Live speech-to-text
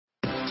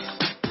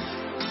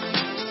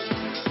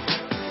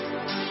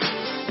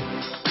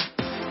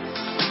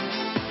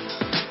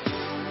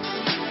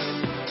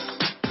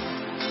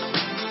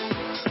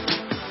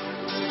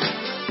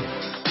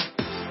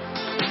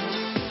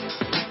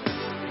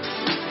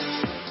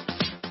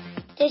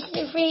This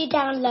is a free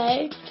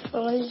download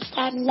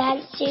from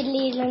Lancashire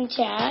Leland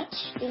Church.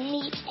 We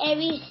meet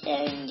every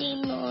Sunday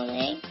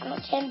morning at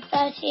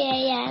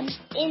 10:30am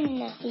in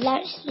the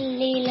Lancashire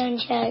Leland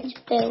Church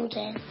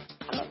building.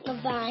 At the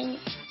bank,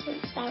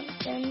 St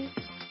Sampson's,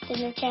 in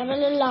the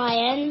Channel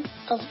Lion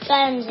of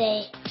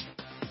Guernsey.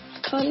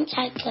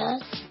 Contact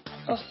us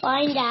or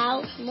find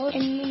out more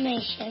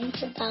information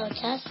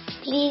about us.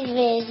 Please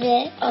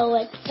visit our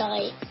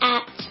website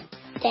at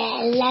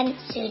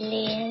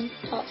thelancashire.co.uk.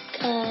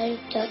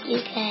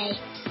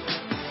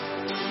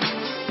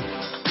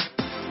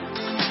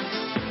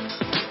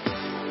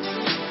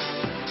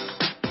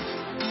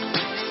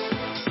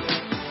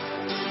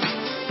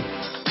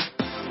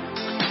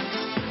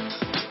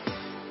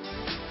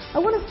 I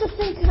want us to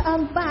think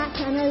back.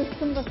 I know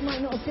some of us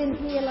might not have been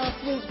here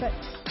last week, but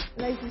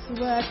those of us who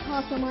were,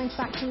 cast our minds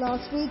back to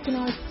last week, and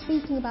I was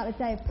speaking about the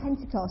day of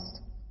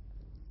Pentecost.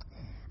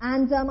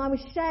 And I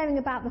was sharing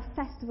about the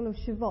festival of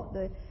Shavuot,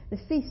 the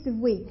Feast of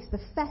Weeks, the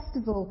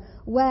festival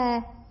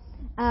where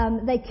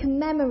they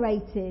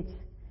commemorated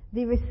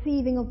the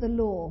receiving of the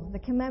law. They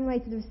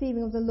commemorated the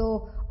receiving of the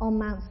law on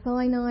Mount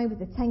Sinai with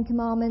the Ten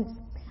Commandments.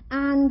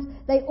 And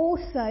they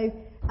also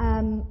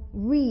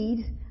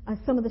read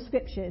some of the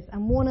scriptures.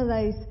 And one of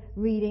those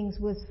readings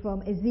was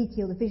from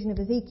Ezekiel, the vision of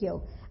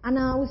Ezekiel. And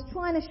I was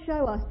trying to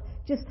show us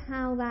just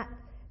how that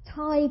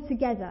tied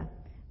together,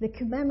 the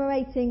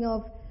commemorating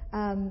of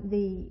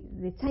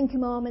the Ten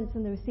Commandments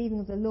and the receiving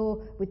of the law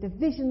with the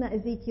vision that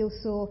Ezekiel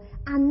saw,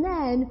 and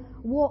then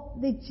what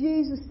the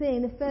Jews were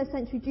seeing, the first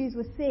century Jews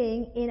were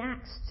seeing in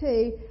Acts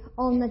 2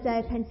 on the day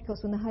of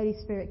Pentecost when the Holy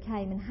Spirit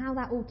came, and how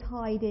that all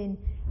tied in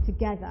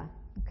together.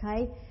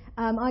 Okay,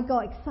 I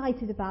got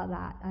excited about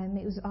that, and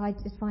I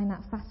just find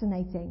that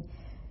fascinating.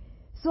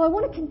 So I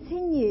want to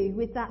continue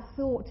with that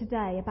thought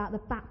today about the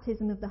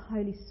baptism of the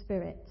Holy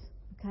Spirit.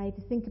 Okay,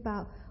 to think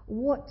about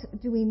what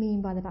do we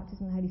mean by the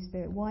baptism of the Holy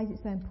Spirit? Why is it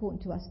so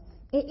important to us?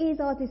 It is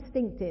our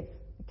distinctive.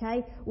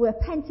 Okay, we're a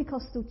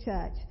Pentecostal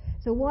church.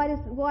 So why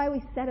are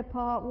we set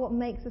apart? What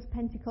makes us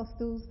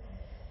Pentecostals?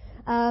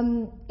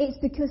 It's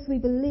because we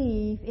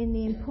believe in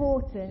the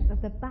importance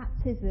of the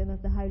baptism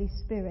of the Holy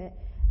Spirit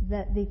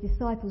that the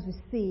disciples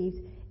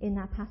received in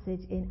that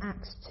passage in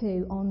Acts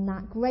 2 on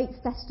that great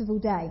festival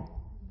day.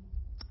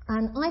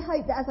 And I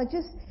hope that as I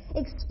just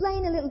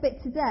explain a little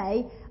bit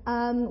today,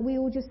 we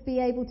will just be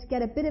able to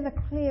get a bit of a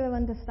clearer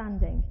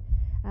understanding,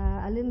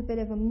 a little bit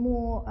of a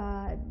more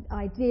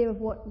idea of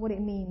what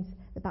it means,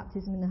 the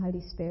baptism in the Holy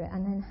Spirit,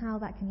 and then how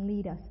that can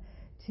lead us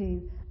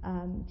to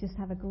just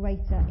have a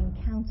greater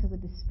encounter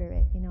with the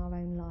Spirit in our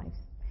own lives.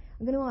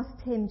 I'm going to ask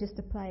Tim just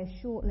to play a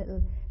short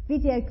little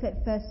video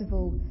clip first of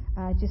all,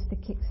 just to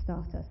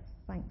kick-start us.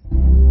 Thanks.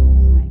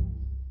 Right.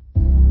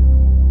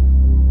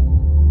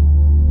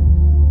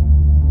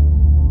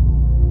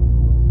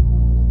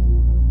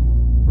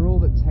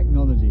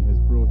 Technology has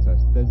brought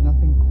us, there's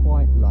nothing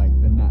quite like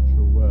the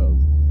natural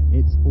world.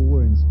 It's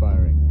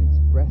awe-inspiring, it's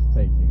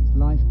breathtaking, it's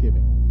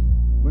life-giving.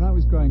 When I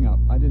was growing up,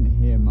 I didn't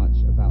hear much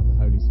about the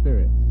Holy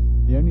Spirit.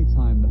 The only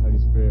time the Holy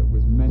Spirit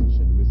was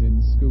mentioned was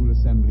in school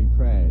assembly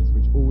prayers,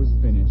 which always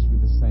finished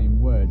with the same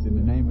words, in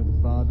the name of the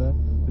Father,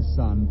 the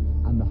Son,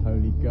 and the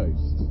Holy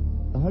Ghost.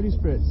 The Holy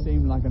Spirit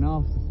seemed like an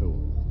afterthought,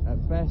 at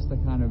best a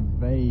kind of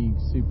vague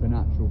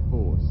supernatural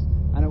force,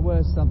 and at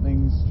worst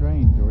something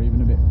strange or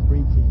even a bit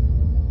freaky.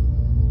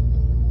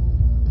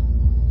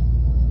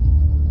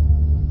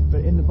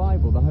 But in the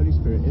Bible, the Holy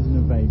Spirit isn't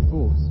a vague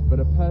force, but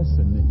a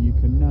person that you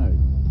can know.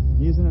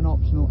 He isn't an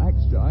optional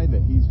extra either.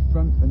 He's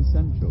front and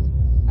central.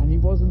 And he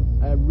wasn't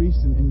a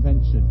recent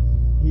invention.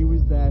 He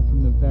was there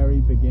from the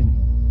very beginning.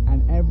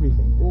 And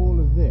everything, all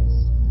of this,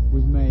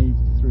 was made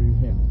through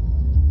him.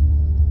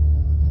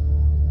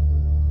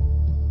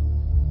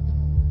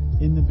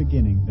 In the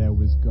beginning there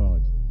was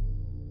God.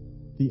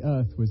 The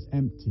earth was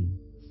empty,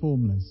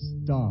 formless,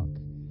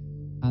 dark,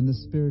 and the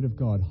Spirit of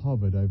God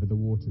hovered over the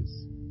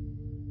waters.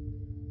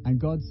 And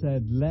God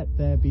said, "Let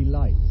there be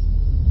light."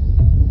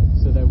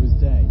 So there was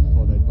day,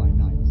 followed by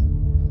night.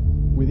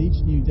 With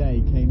each new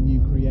day came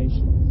new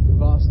creation,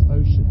 vast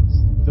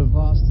oceans, the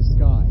vaster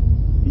sky,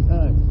 the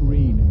earth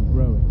green and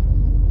growing.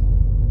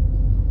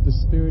 The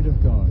Spirit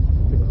of God,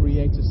 the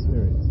Creator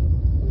Spirit,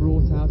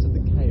 brought out of the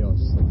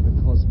chaos of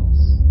the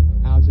cosmos,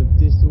 out of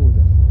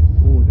disorder,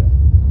 order,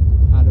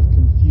 out of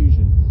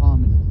confusion,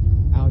 harmony,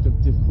 out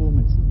of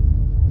deformity,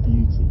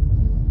 beauty.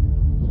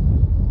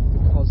 The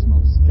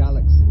cosmos,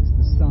 galaxies,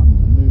 the sun,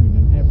 the moon,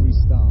 and every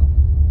star,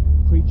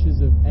 creatures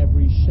of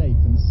every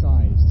shape and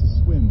size to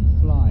swim,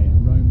 fly,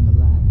 and roam the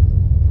land.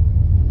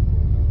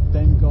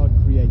 Then God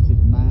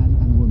created man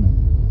and woman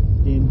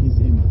in his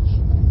image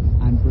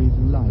and breathed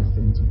life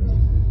into them.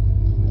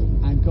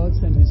 And God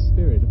sent his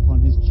Spirit upon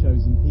his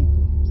chosen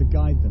people to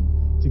guide them,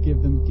 to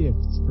give them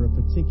gifts for a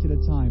particular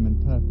time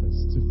and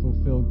purpose to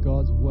fulfill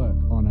God's work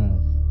on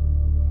earth.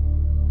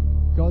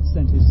 God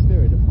sent his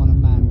Spirit upon a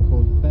man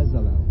called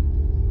Bezalel,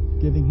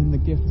 giving him the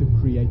gift of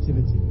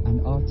creativity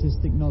and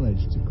artistic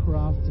knowledge to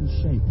craft and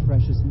shape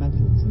precious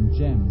metals and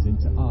gems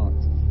into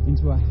art,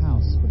 into a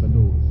house for the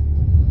Lord.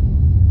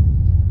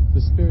 The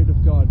Spirit of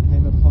God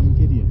came upon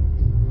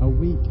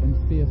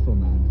fearful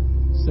man,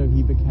 so he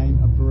became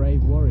a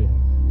brave warrior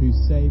who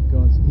saved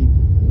God's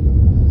people.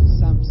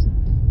 Samson,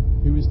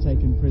 who was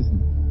taken prisoner.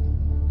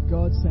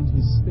 God sent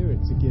his Spirit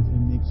to give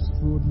him the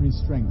extraordinary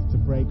strength to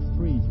break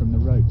free from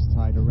the ropes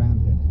tied around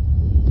him.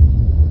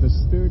 The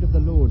Spirit of the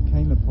Lord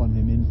came upon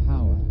him in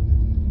power.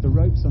 The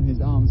ropes on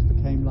his arms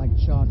became like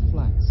charred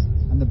flax,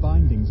 and the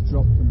bindings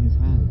dropped from his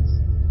hands.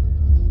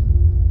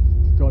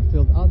 God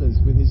filled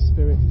others with his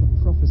Spirit for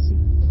prophecy,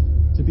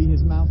 to be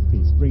his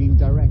mouthpiece, bringing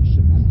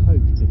direction and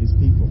hope to his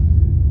people.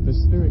 The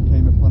Spirit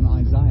came upon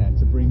Isaiah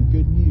to bring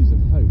good news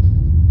of hope.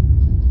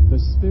 The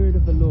Spirit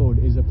of the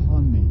Lord is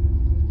upon me,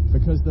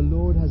 because the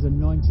Lord has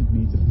anointed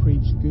me to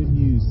preach good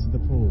news to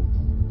the poor.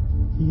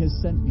 He has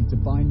sent me to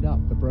bind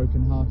up the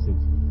brokenhearted,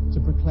 to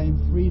proclaim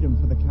freedom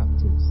for the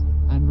captives,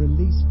 and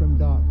release from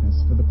darkness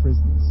for the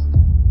prisoners.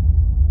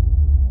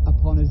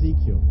 Upon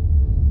Ezekiel,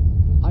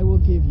 I will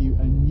give you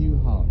a new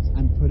heart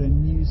and put a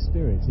new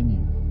spirit in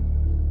you.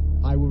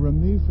 I will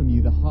remove from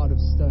you the heart of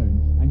stone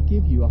and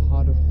give you a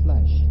heart of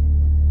flesh.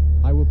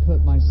 I will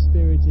put my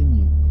spirit in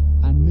you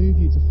and move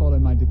you to follow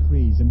my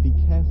decrees and be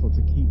careful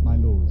to keep my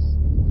laws.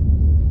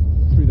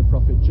 Through the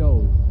prophet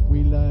Joel,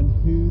 we learn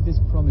who this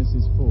promise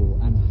is for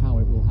and how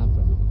it will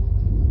happen.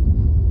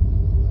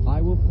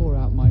 I will pour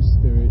out my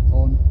Spirit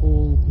on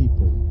all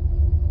people.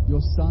 Your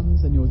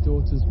sons and your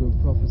daughters will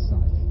prophesy.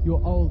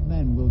 Your old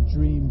men will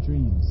dream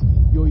dreams.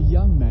 Your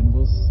young men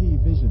will see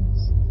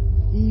visions.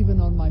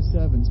 Even on my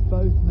servants,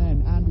 both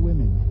men and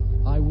women,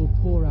 I will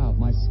pour out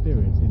my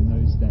Spirit in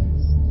those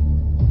days.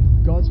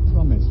 God's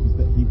promise was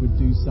that he would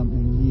do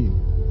something new.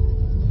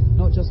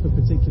 Not just for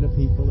particular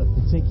people at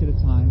particular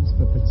times,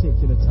 for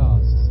particular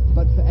tasks,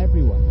 but for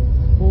everyone,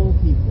 all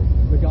people,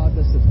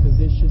 regardless of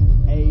position,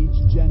 age,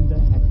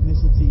 gender,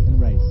 ethnicity, and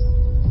race.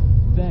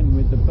 Then,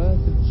 with the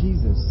birth of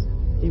Jesus,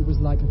 it was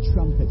like a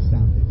trumpet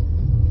sounded,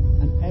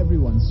 and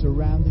everyone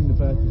surrounding the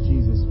birth of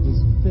Jesus was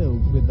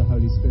filled with the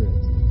Holy Spirit.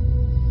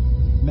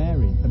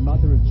 Mary, the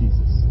mother of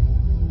Jesus,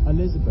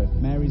 Elizabeth,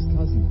 Mary's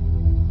cousin,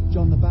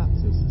 John the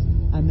Baptist,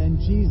 and then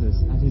Jesus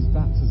at his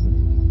baptism.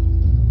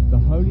 The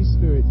Holy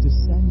Spirit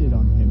descended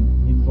on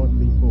him in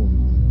bodily form.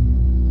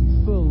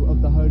 Full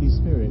of the Holy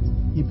Spirit,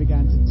 he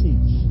began to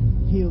teach,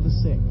 heal the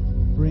sick,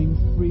 bring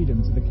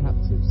freedom to the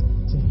captives,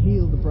 to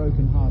heal the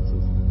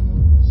brokenhearted.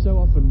 So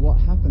often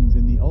what happens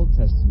in the Old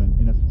Testament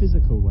in a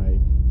physical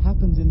way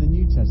happens in the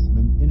New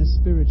Testament in a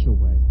spiritual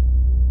way.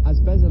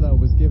 As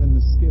Bezalel was given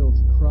the skill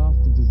to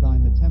craft and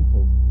design the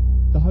temple,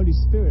 the Holy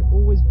Spirit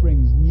always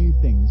brings new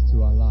things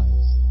to our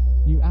lives.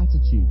 New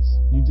attitudes,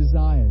 new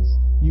desires,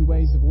 new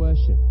ways of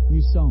worship,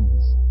 new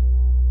songs.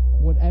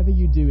 Whatever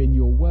you do in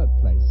your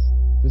workplace,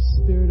 the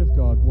Spirit of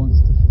God wants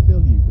to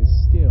fill you with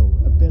skill,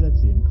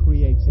 ability, and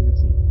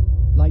creativity.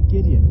 Like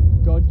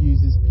Gideon, God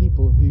uses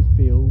people who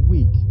feel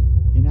weak,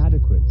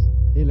 inadequate,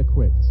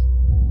 ill-equipped.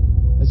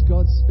 As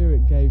God's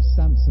Spirit gave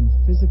Samson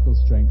physical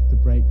strength to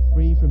break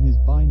free from his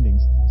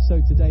bindings,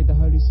 so today the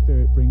Holy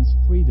Spirit brings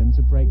freedom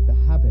to break the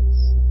habits,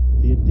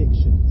 the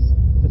addictions,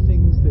 the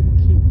things that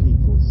keep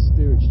people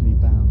spiritually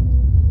bound.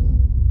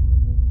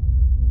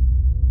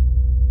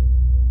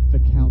 The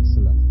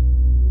counselor,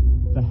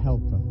 the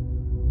helper,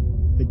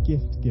 the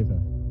gift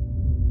giver,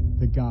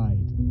 the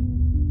guide.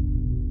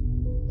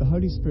 The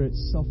Holy Spirit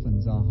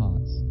softens our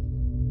hearts.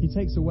 He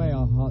takes away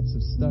our hearts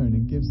of stone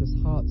and gives us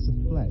hearts of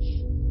flesh.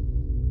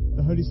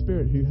 The Holy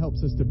Spirit, who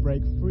helps us to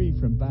break free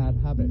from bad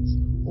habits,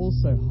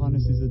 also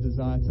harnesses a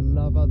desire to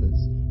love others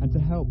and to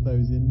help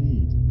those in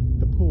need,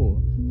 the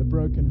poor, the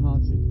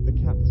brokenhearted, the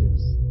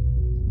captives.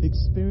 The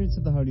experience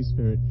of the Holy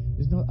Spirit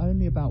is not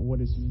only about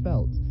what is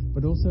felt,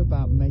 but also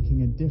about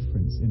making a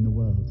difference in the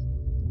world.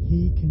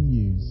 He can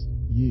use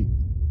you.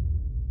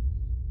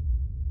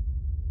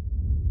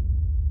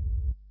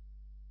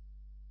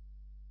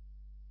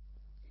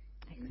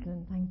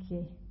 Excellent, thank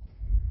you.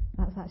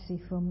 That's actually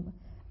from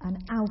an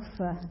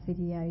alpha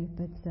video,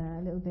 but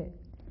a little bit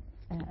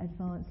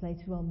advanced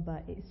later on,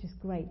 but it's just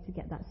great to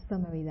get that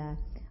summary there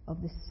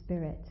of the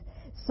Spirit.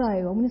 So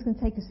I'm just going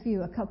to take us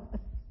through a couple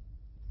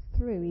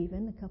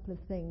of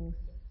things.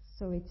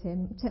 Sorry,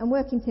 Tim. I'm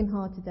working Tim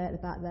hard today at the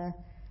back there.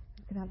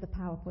 If I could have the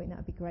PowerPoint, that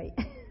would be great.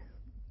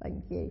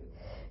 Thank you.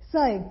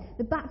 So,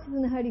 the baptism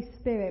of the Holy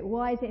Spirit,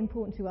 why is it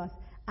important to us?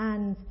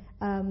 And,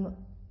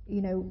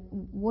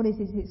 what is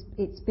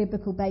its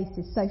biblical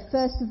basis? So,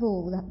 first of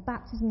all, the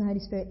baptism of the Holy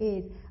Spirit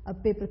is a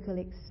biblical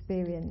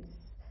experience.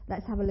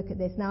 Let's have a look at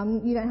this. Now,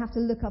 you don't have to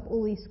look up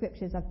all these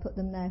scriptures. I've put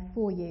them there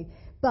for you.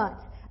 But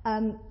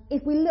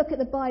if we look at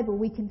the Bible,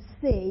 we can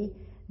see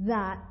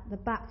that the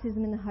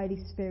baptism in the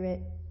Holy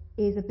Spirit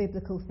is a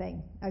biblical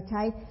thing.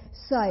 Okay?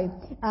 So,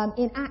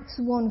 in Acts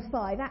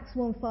 1:5, Acts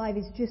 1:5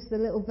 is just the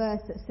little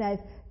verse that says,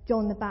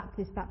 John the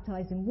Baptist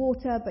baptized in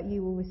water, but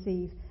you will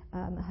receive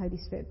a Holy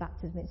Spirit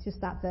baptism. It's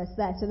just that verse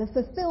there. So the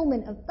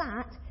fulfillment of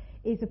that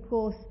is, of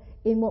course,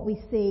 in what we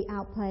see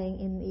outplaying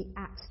in the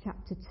Acts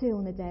chapter 2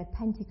 on the day of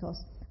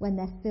Pentecost, when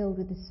they're filled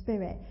with the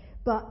Spirit.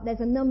 But there's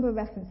a number of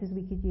references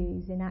we could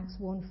use. In Acts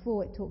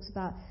 1:4, it talks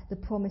about the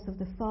promise of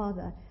the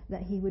Father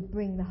that he would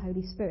bring the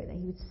Holy Spirit, that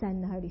he would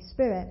send the Holy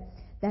Spirit.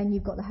 Then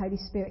you've got the Holy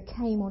Spirit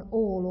came on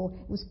all, or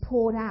was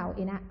poured out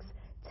in Acts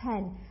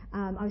 10.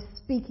 I was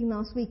speaking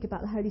last week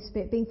about the Holy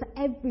Spirit being for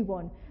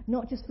everyone,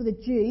 not just for the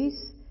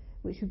Jews,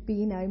 which would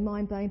be,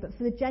 mind-blowing, but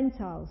for the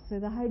Gentiles. So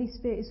the Holy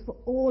Spirit is for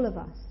all of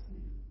us.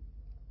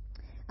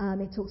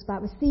 It talks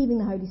about receiving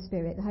the Holy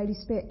Spirit. The Holy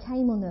Spirit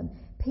came on them.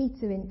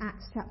 Peter in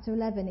Acts chapter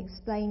 11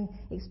 explained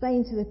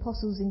to the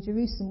apostles in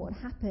Jerusalem what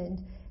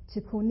happened to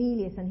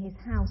Cornelius and his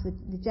house,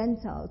 the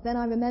Gentiles. Then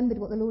I remembered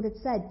what the Lord had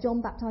said,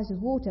 John baptized with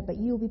water, but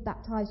you will be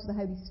baptized with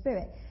the Holy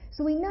Spirit.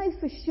 So we know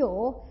for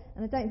sure,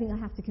 and I don't think I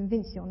have to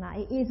convince you on that,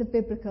 it is a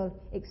biblical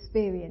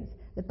experience,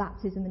 the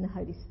baptism in the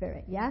Holy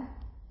Spirit, yeah?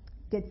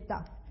 Good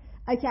stuff.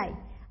 Okay,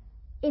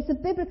 it's a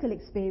biblical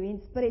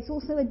experience, but it's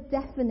also a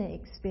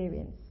definite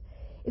experience.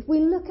 If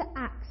we look at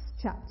Acts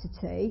chapter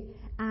 2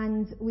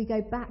 and we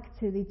go back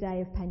to the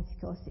day of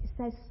Pentecost, it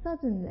says,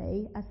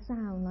 suddenly a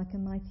sound like a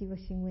mighty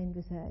rushing wind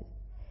was heard.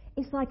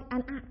 It's like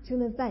an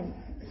actual event.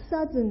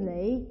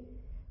 Suddenly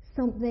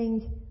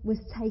something was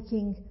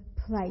taking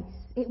place.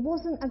 It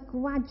wasn't a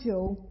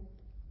gradual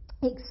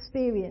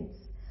experience.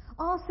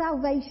 Our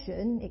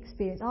salvation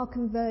experience, our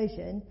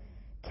conversion,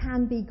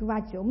 can be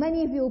gradual.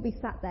 Many of you will be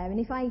sat there, and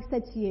if I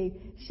said to you,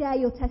 share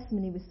your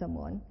testimony with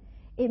someone,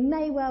 it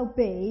may well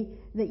be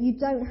that you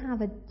don't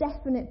have a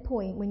definite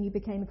point when you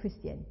became a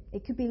Christian.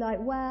 It could be like,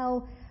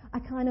 well, I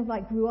kind of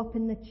like grew up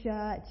in the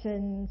church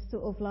and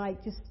sort of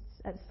like just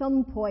at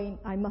some point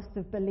I must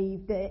have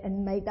believed it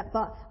and made that,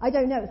 but I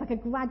don't know, it's like a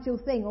gradual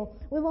thing, or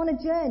we're on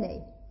a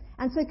journey.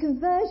 And so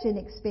conversion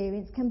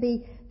experience can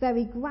be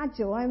very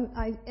gradual.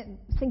 I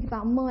think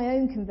about my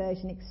own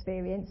conversion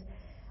experience.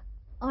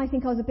 I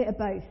think I was a bit of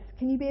both.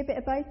 Can you be a bit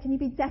of both? Can you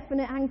be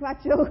definite and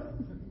gradual?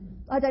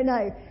 I don't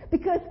know.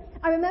 Because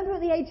I remember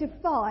at the age of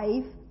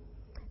 5,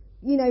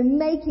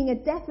 making a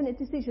definite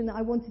decision that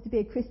I wanted to be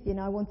a Christian,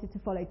 I wanted to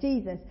follow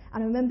Jesus.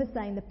 And I remember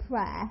saying the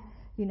prayer,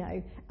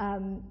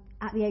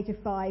 at the age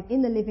of 5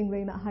 in the living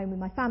room at home with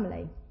my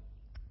family.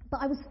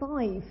 But I was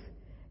 5,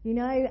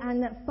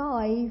 and at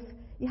 5,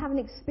 you haven't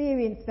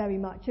experienced very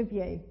much, have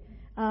you?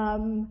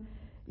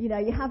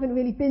 You haven't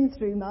really been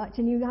through much,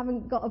 and you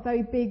haven't got a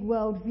very big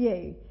world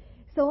view.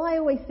 So I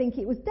always think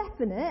it was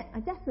definite. I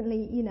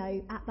definitely,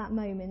 at that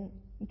moment,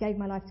 gave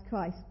my life to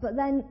Christ. But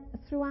then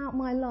throughout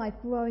my life,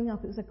 growing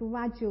up, it was a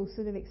gradual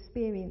sort of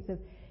experience of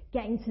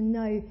getting to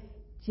know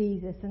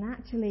Jesus and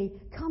actually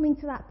coming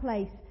to that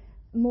place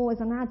more as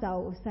an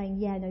adult of saying,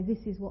 yeah, no,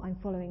 this is what I'm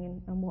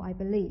following and what I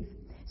believe.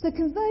 So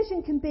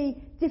conversion can be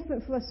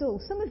different for us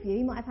all. Some of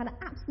you might have had an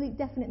absolute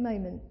definite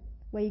moment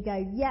where you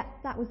go, yep,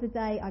 that was the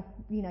day I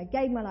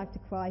gave my life to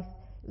Christ.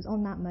 It was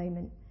on that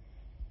moment.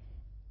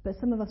 But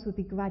some of us would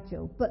be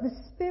gradual. But the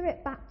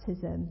Spirit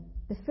baptism,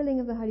 the filling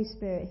of the Holy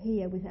Spirit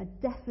here, was a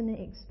definite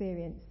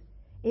experience.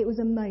 It was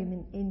a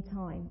moment in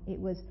time. It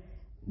was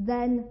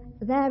then,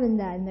 there and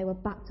then, they were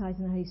baptized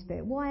in the Holy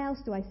Spirit. Why else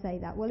do I say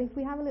that? Well, if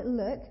we have a little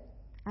look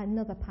at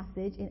another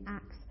passage in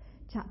Acts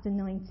chapter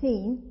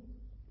 19,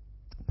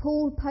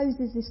 Paul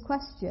poses this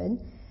question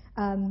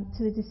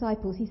to the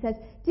disciples. He says,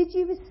 did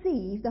you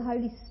receive the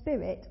Holy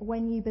Spirit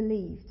when you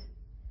believed?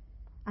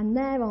 And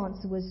their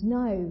answer was,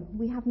 no,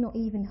 we have not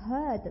even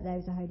heard that there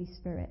is a Holy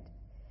Spirit.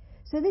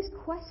 So this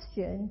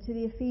question to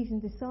the Ephesian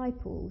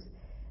disciples,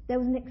 there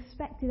was an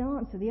expected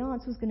answer. The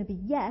answer was going to be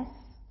yes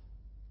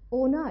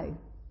or no.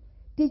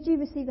 Did you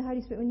receive the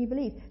Holy Spirit when you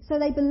believed? So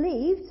they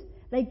believed,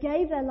 they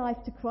gave their life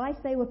to Christ,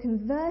 they were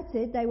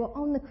converted, they were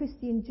on the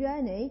Christian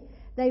journey,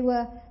 they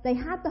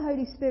had the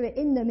Holy Spirit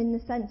in them in the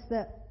sense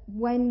that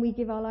when we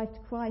give our life to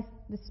Christ,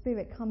 the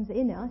Spirit comes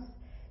in us.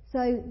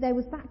 So there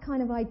was that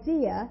kind of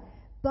idea,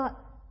 but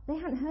they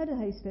hadn't heard of the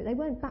Holy Spirit. They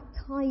weren't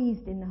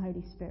baptized in the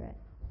Holy Spirit.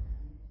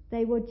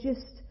 They were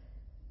just,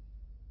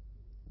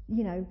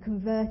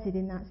 converted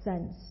in that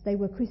sense. They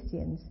were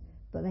Christians,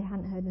 but they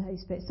hadn't heard the Holy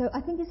Spirit. So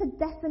I think it's a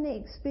definite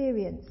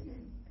experience.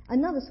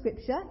 Another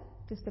scripture,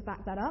 just to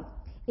back that up,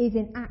 is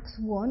in Acts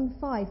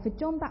 1:5. For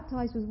John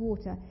baptized with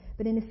water,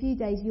 but in a few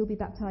days you'll be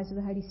baptized with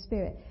the Holy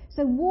Spirit.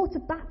 So water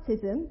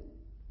baptism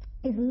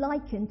is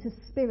likened to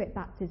Spirit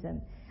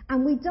baptism.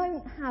 And we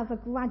don't have a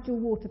gradual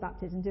water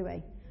baptism, do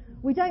we?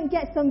 We don't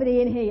get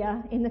somebody in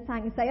here in the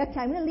tank and say, okay,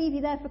 I'm going to leave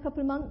you there for a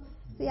couple of months,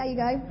 see how you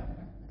go.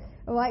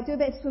 All right, do a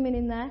bit of swimming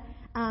in there,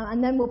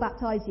 and then we'll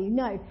baptize you.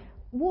 No,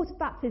 water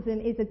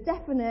baptism is a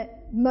definite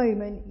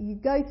moment. You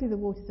go through the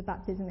waters of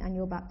baptism and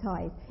you're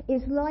baptized.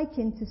 It's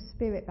likened to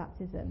Spirit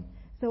baptism.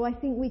 So I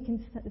think we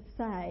can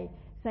say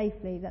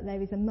safely that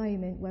there is a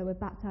moment where we're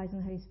baptized in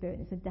the Holy Spirit,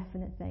 and it's a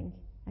definite thing.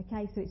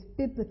 Okay, so it's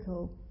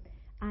biblical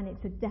and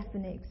it's a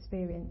definite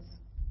experience.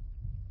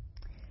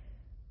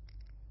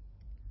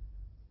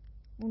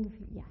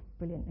 Wonderful, yeah,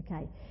 brilliant,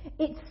 okay.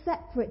 It's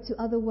separate to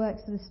other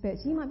works of the Spirit.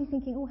 So you might be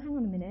thinking, oh, hang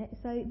on a minute,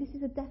 so this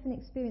is a definite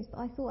experience,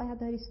 but I thought I had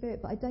the Holy Spirit,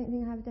 but I don't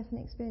think I have a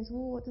definite experience.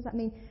 Well, what does that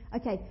mean?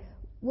 Okay,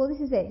 well, this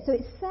is it. So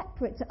it's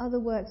separate to other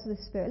works of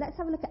the Spirit. Let's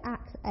have a look at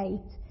Acts 8,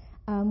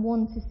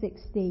 1 to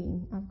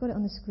 16. I've got it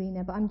on the screen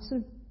there, but I'm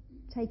sort of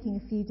taking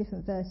a few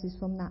different verses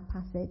from that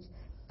passage.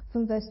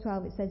 From verse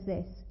 12 it says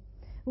this: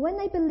 "When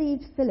they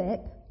believed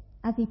Philip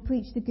as he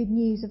preached the good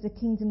news of the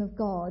kingdom of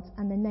God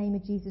and the name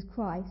of Jesus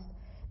Christ,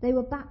 they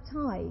were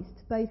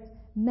baptized, both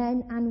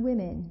men and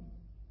women.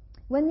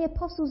 When the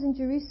apostles in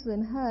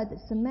Jerusalem heard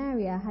that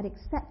Samaria had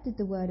accepted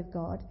the word of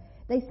God,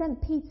 they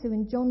sent Peter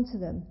and John to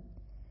them.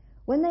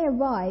 When they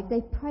arrived,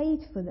 they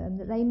prayed for them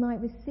that they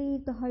might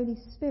receive the Holy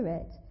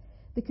Spirit,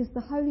 because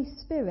the Holy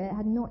Spirit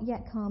had not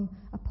yet come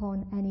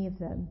upon any of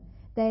them.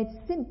 They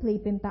had simply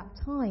been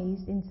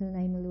baptized into the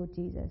name of the Lord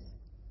Jesus.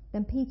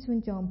 Then Peter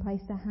and John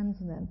placed their hands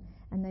on them,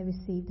 and they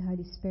received the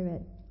Holy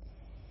Spirit."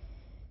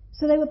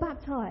 So they were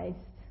baptized.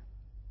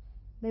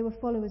 They were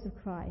followers of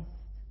Christ,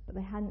 but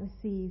they hadn't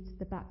received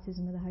the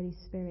baptism of the Holy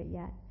Spirit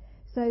yet.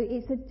 So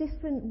it's a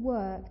different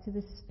work to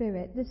the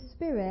Spirit. The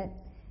Spirit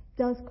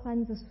does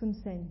cleanse us from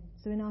sin.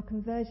 So in our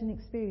conversion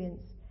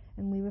experience,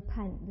 and we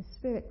repent, the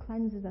Spirit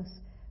cleanses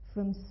us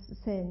from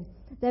sin.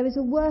 There is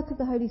a work of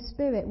the Holy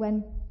Spirit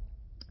when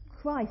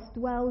Christ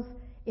dwells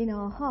in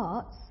our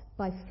hearts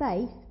by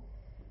faith,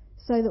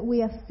 so that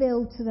we are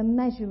filled to the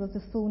measure of the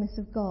fullness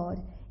of God.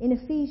 In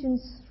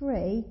Ephesians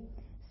 3,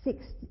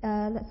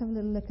 let's have a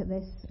little look at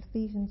this.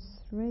 Ephesians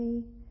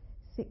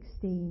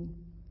 3:16.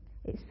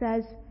 It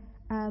says,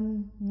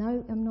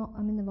 no,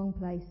 I'm in the wrong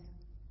place.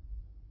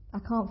 I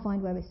can't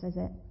find where it says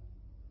it.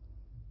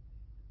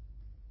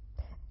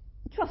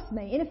 Trust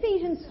me, in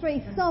Ephesians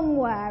 3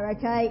 somewhere,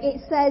 okay,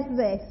 it says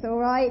this,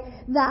 alright,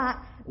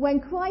 that when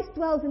Christ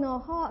dwells in our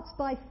hearts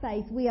by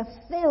faith, we are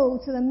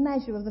filled to the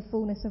measure of the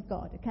fullness of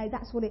God, okay,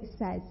 that's what it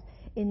says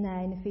in there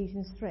in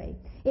Ephesians 3.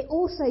 It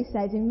also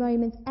says in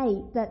Romans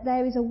 8 that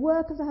there is a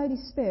work of the Holy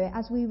Spirit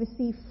as we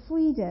receive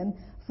freedom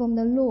from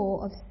the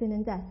law of sin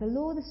and death. The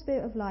law of the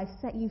Spirit of life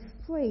set you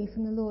free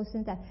from the law of sin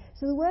and death.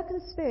 So the work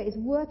of the Spirit is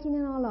working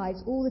in our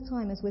lives all the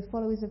time as we're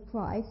followers of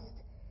Christ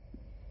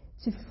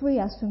to free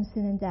us from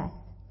sin and death.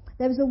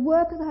 There is a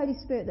work of the Holy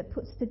Spirit that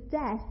puts to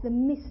death the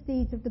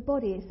misdeeds of the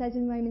body. It says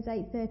in Romans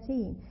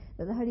 8:13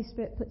 that the Holy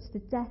Spirit puts to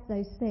death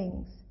those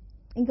things.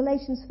 In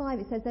Galatians 5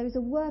 it says there is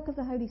a work of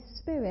the Holy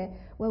Spirit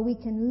where we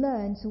can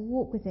learn to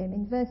walk with Him.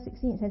 In verse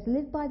 16 it says,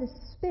 "Live by the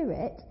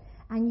Spirit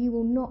and you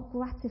will not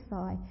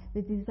gratify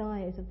the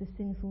desires of the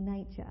sinful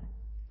nature."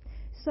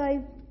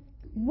 So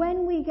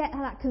when we get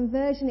that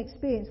conversion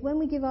experience, when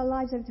we give our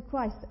lives over to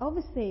Christ,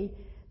 obviously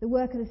the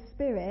work of the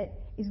Spirit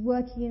is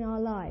working in our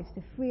lives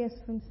to free us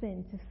from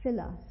sin, to fill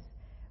us.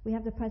 We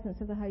have the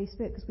presence of the Holy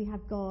Spirit because we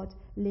have God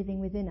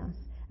living within us,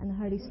 and the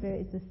Holy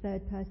Spirit is the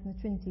third person of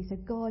the Trinity. So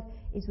God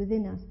is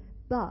within us,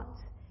 but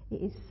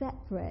it is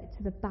separate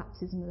to the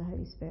baptism of the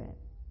Holy Spirit.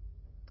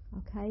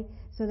 Okay?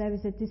 So there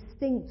is a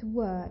distinct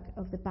work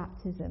of the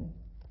baptism.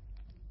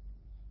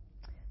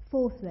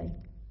 Fourthly,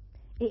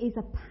 it is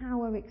a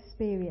power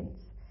experience.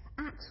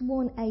 Acts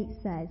 1:8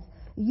 says,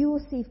 "You will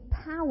receive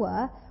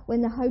power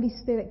when the Holy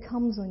Spirit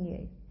comes on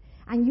you,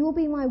 and you will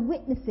be my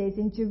witnesses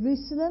in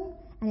Jerusalem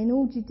and in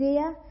all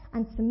Judea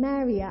and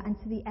Samaria and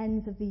to the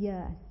ends of the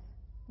earth."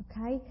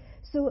 Okay?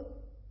 So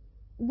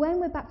when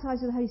we're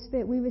baptized with the Holy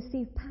Spirit, we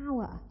receive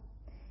power.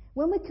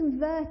 When we're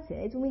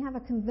converted, when we have a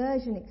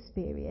conversion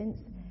experience,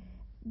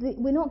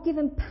 we're not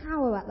given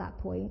power at that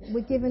point.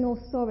 We're given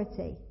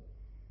authority.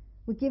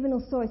 We're given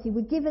authority.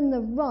 We're given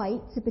the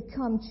right to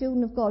become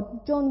children of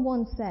God. John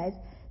 1 says,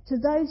 "To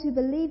those who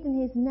believed in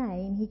His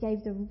name, He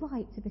gave the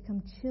right to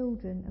become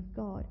children of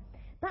God."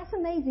 That's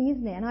amazing,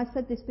 isn't it? And I've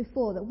said this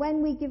before, that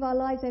when we give our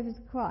lives over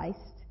to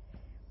Christ,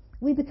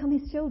 we become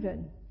His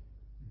children.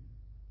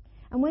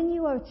 And when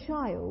you are a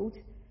child,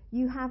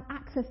 you have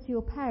access to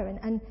your parent,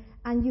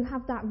 and you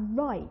have that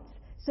right.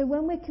 So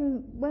when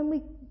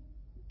we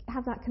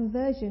have that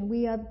conversion,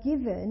 we are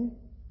given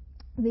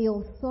the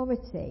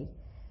authority,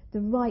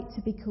 the right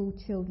to be called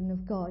children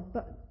of God.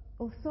 But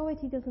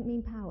authority doesn't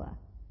mean power.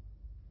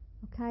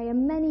 Okay?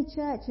 And many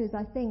churches,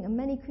 I think, and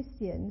many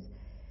Christians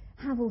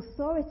have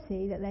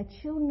authority that they're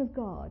children of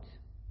God.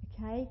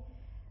 Okay?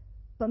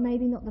 But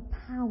maybe not the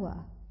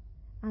power.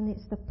 And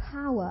it's the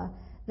power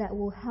that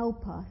will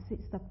help us.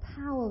 It's the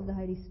power of the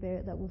Holy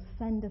Spirit that will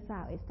send us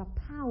out. It's the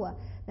power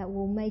that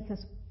will make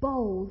us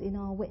bold in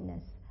our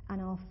witness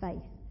and our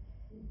faith.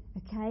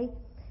 Okay?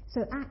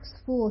 So Acts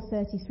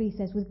 4:33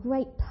 says, "With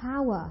great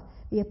power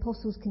the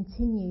apostles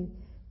continue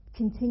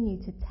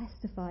to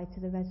testify to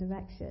the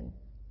resurrection."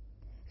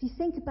 If you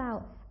think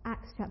about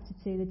Acts chapter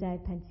 2, the day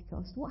of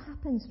Pentecost, what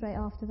happens straight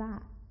after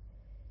that?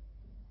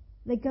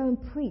 They go and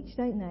preach,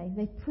 don't they?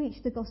 They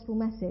preach the gospel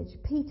message.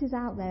 Peter's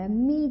out there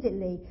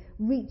immediately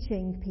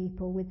reaching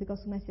people with the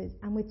gospel message,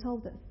 and we're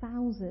told that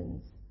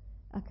thousands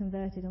are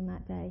converted on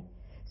that day.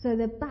 So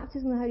the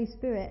baptism of the Holy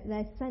Spirit,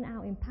 they're sent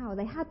out in power.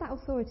 They had that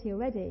authority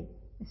already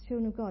as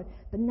children of God,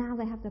 but now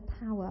they have the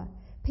power.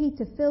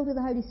 Peter, filled with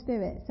the Holy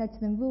Spirit, said to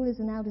them, "Rulers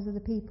and elders of the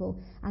people,"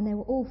 and they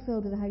were all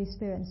filled with the Holy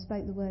Spirit and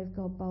spoke the word of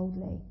God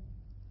boldly.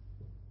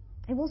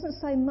 It wasn't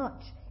so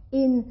much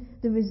in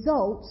the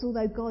results,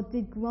 although God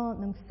did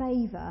grant them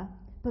favour,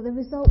 but the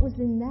result was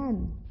in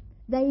them.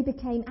 They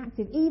became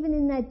active, even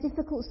in their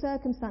difficult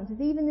circumstances,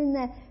 even in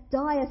their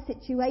dire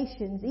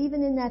situations,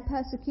 even in their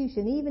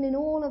persecution, even in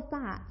all of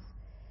that.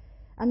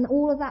 And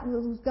all of that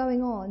was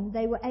going on,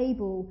 they were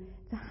able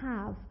to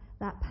have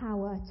that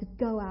power to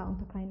go out and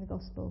proclaim the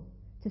gospel,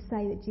 to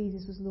say that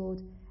Jesus was Lord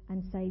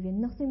and Saviour.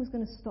 Nothing was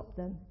going to stop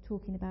them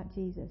talking about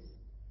Jesus.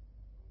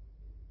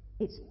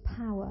 It's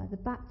power. The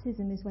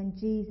baptism is when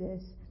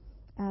Jesus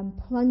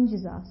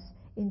plunges us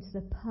into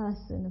the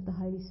person of the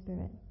Holy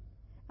Spirit,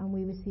 and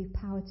we receive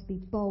power to be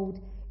bold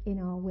in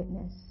our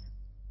witness.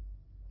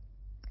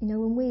 You know,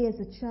 when we as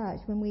a church,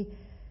 when we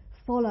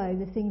follow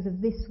the things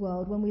of this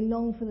world, when we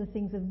long for the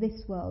things of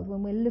this world,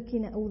 when we're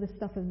looking at all the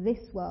stuff of this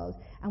world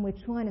and we're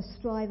trying to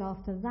strive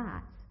after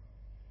that,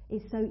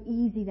 it's so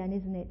easy then,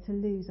 isn't it, to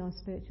lose our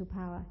spiritual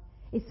power.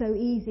 It's so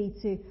easy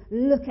to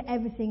look at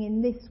everything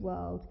in this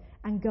world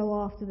and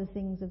go after the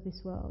things of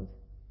this world.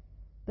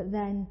 But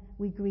then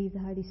we grieve the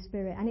Holy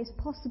Spirit. And it's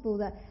possible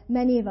that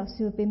many of us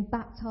who have been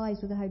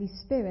baptized with the Holy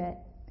Spirit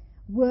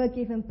were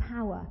given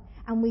power.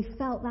 And we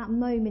felt that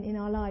moment in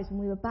our lives when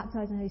we were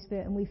baptized in the Holy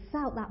Spirit, and we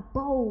felt that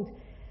bold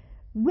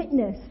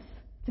witness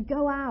to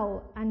go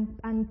out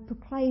and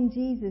proclaim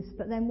Jesus.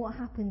 But then what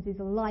happens is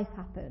life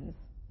happens,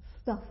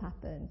 stuff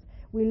happens.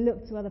 We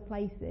look to other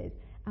places,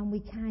 and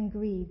we can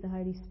grieve the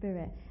Holy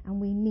Spirit.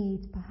 And we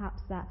need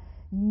perhaps that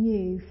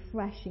new,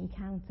 fresh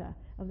encounter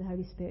of the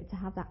Holy Spirit to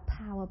have that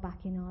power back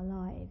in our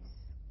lives.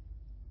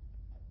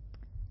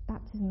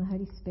 Baptism of the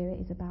Holy Spirit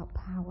is about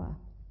power.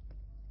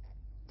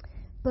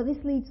 But this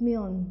leads me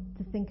on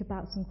to think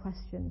about some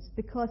questions,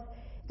 because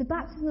the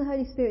baptism of the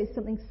Holy Spirit is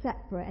something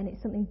separate, and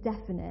it's something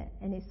definite,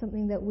 and it's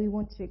something that we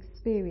want to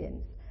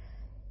experience.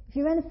 If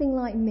you're anything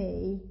like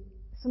me,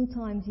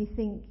 sometimes you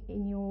think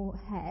in your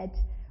head,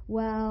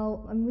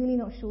 well, I'm really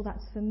not sure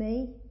that's for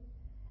me,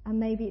 and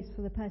maybe it's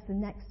for the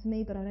person next to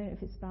me, but I don't know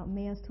if it's about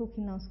me. I was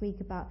talking last week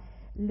about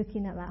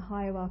looking at that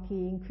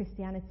hierarchy in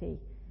Christianity.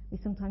 We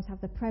sometimes have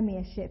the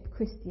premiership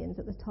Christians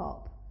at the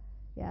top,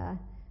 yeah,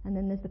 and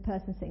then there's the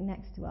person sitting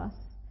next to us,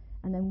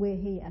 and then we're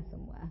here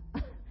somewhere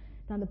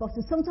down the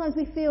bottom. Sometimes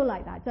we feel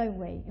like that, don't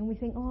we? And we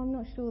think, oh, I'm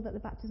not sure that the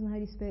baptism of the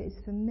Holy Spirit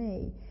is for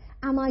me.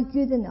 Am I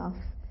good enough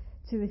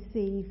to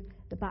receive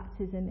the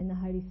baptism in the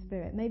Holy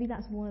Spirit? Maybe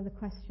that's one of the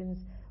questions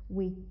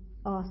we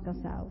ask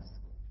ourselves.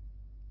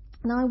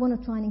 And I want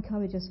to try and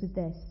encourage us with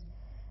this.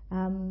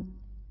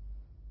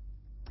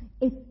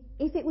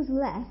 If it was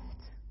left,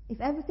 if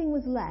everything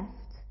was left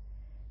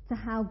to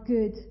how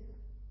good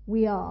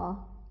we are,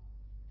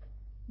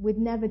 we'd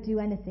never do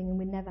anything and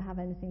we'd never have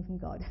anything from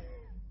God.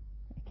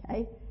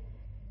 Okay?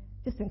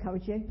 Just to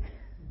encourage you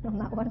on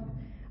that one.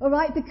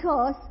 Alright,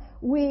 because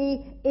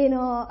we, in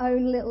our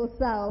own little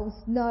selves,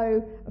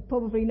 know are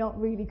probably not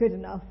really good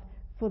enough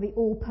for the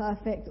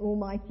all-perfect,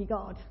 almighty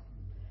God.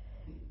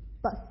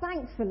 But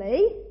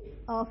thankfully,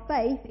 our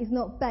faith is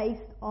not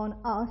based on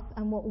us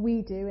and what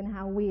we do and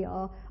how we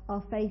are.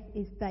 Our faith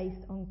is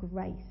based on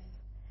grace,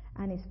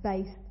 and it's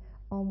based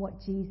on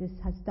what Jesus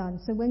has done.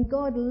 So when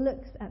God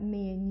looks at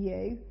me and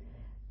you,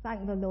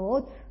 thank the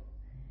Lord,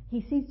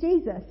 he sees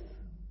Jesus.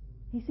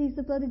 He sees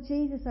the blood of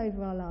Jesus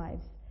over our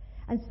lives.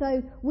 And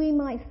so we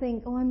might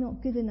think, oh, I'm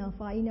not good enough.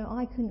 I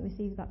couldn't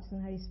receive the baptism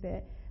of the Holy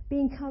Spirit. Be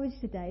encouraged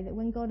today that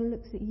when God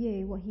looks at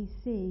you, what he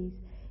sees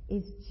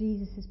is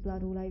Jesus'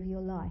 blood all over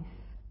your life.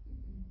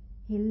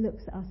 He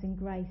looks at us in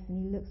grace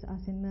and he looks at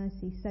us in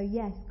mercy. So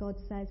yes, God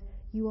says,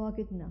 you are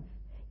good enough.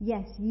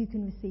 Yes, you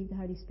can receive the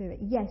Holy Spirit.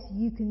 Yes,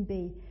 you can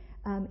be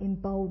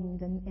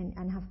emboldened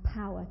and have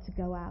power to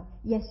go out.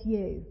 Yes,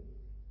 you.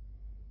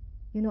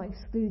 You're not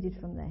excluded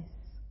from this.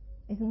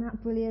 Isn't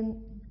that brilliant?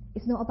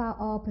 It's not about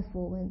our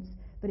performance,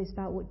 but it's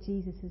about what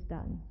Jesus has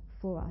done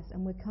for us,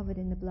 and we're covered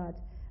in the blood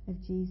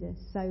of Jesus.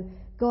 So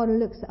God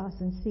looks at us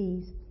and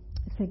sees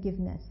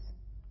forgiveness.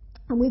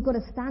 And we've got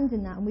to stand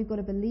in that, and we've got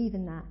to believe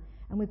in that,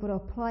 and we've got to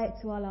apply it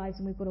to our lives,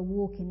 and we've got to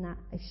walk in that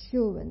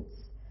assurance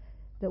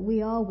that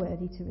we are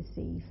worthy to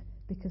receive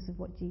because of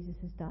what Jesus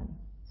has done.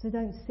 So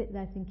don't sit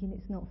there thinking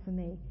it's not for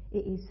me.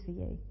 It is for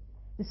you.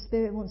 The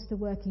Spirit wants to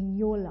work in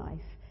your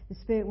life. The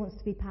Spirit wants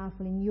to be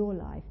powerful in your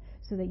life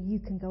so that you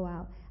can go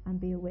out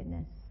and be a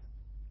witness.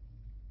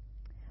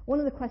 One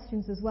of the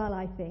questions as well,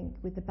 I think,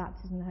 with the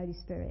baptism of the Holy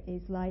Spirit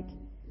is like,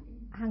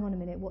 hang on a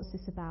minute, what's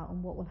this about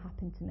and what will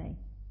happen to me?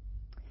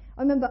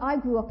 I remember I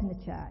grew up in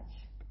the church.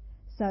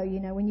 So,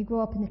 when you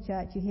grow up in the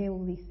church, you hear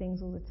all these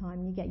things all the time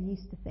and you get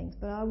used to things.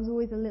 But I was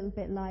always a little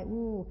bit like,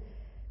 ooh,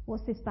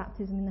 what's this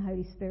baptism in the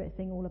Holy Spirit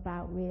thing all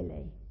about,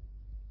 really?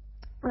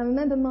 And I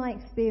remember my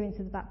experience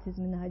of the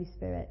baptism in the Holy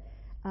Spirit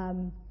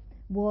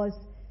was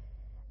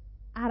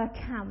at a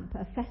camp,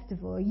 a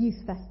festival, a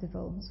youth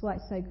festival. That's why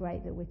it's so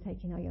great that we're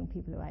taking our young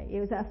people away. It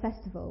was at a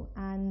festival,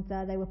 and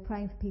they were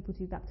praying for people to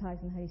be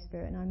baptised in the Holy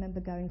Spirit. And I remember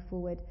going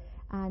forward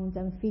and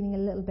feeling a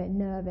little bit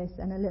nervous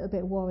and a little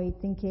bit worried,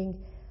 thinking,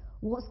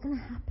 what's going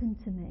to happen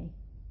to me?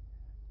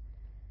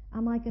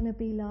 Am I going to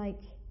be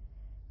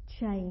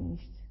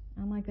changed?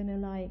 Am I going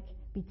to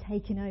be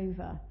taken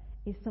over?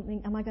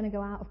 Am I going to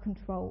go out of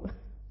control?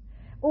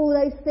 All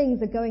those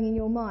things are going in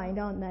your mind,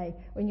 aren't they,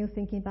 when you're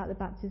thinking about the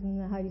baptism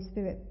of the Holy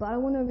Spirit. But I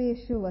want to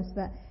reassure us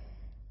that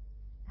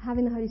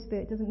having the Holy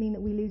Spirit doesn't mean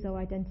that we lose our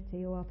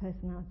identity or our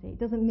personality. It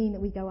doesn't mean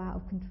that we go out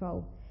of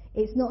control.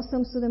 It's not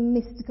some sort of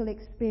mystical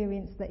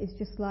experience that is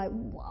just like,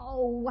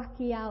 whoa,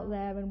 wacky out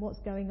there and what's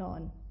going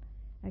on.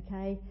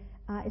 Okay?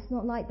 It's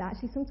not like that.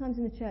 Actually, sometimes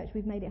in the church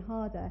we've made it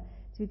harder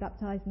to be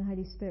baptised in the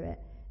Holy Spirit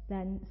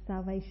than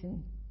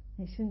salvation.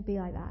 It shouldn't be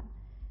like that.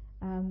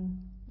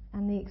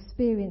 And the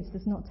experience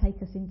does not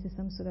take us into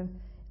some sort of,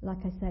 like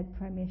I said,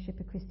 premiership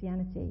of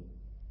Christianity.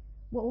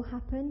 What will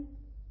happen?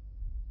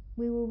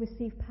 We will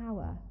receive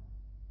power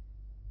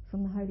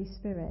from the Holy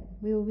Spirit.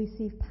 We will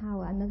receive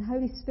power. And the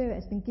Holy Spirit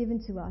has been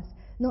given to us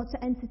not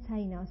to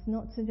entertain us,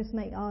 not to just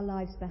make our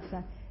lives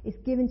better. It's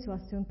given to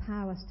us to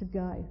empower us to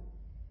go,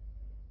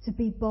 to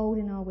be bold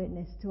in our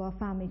witness to our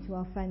family, to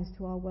our friends,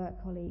 to our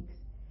work colleagues,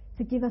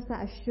 to give us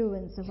that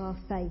assurance of our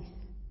faith,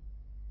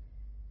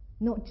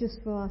 not just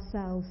for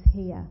ourselves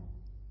here.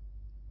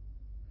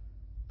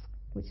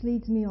 Which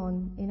leads me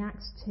on, in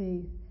Acts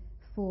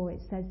 2:4,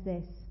 it says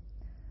this: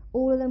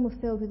 all of them were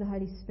filled with the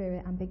Holy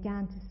Spirit and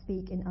began to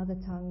speak in other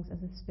tongues as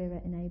the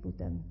Spirit enabled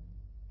them.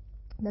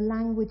 The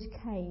language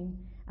came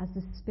as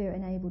the Spirit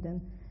enabled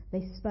them.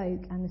 They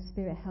spoke and the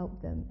Spirit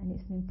helped them, and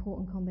it's an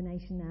important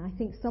combination there. I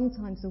think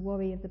sometimes the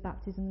worry of the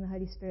baptism of the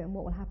Holy Spirit and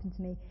what will happen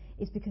to me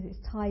is because it's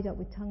tied up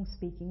with tongue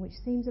speaking, which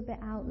seems a bit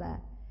out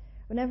there.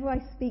 Whenever I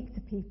speak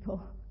to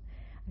people,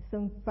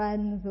 some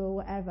friends or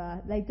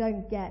whatever, they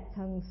don't get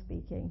tongue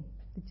speaking.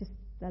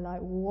 They're like,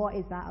 what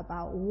is that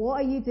about? What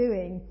are you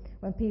doing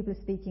when people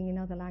are speaking in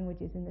other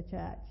languages in the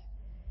church?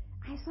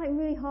 And it's like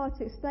really hard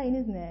to explain,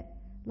 isn't it?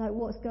 Like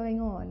what's going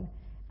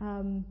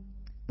on?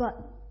 But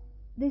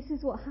this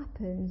is what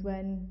happens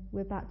when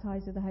we're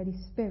baptised with the Holy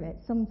Spirit.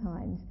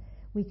 Sometimes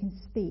we can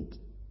speak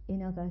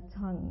in other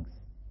tongues.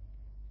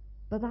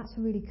 But that's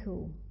really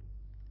cool.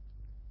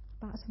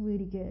 That's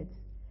really good.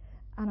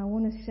 And I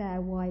want to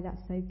share why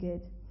that's so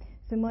good.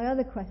 So my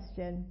other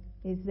question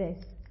is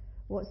this: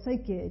 what's so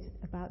good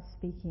about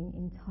speaking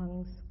in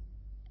tongues?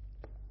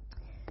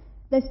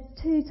 There's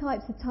two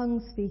types of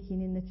tongue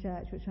speaking in the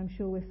church, which I'm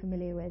sure we're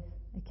familiar with.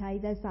 Okay,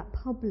 there's that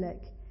public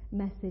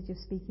message of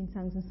speaking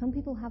tongues, and some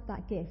people have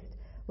that gift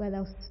where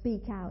they'll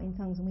speak out in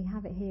tongues, and we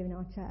have it here in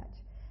our church,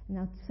 and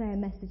they'll say a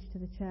message to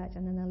the church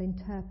and then they'll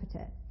interpret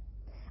it.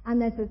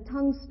 And there's a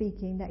tongue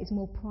speaking that is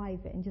more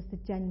private and just a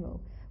general,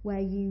 where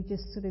you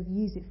just sort of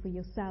use it for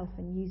yourself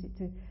and use it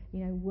to,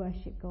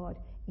 worship God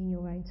in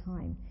your own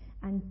time.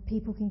 And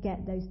people can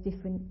get those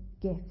different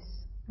gifts.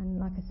 And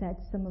like I said,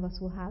 some of us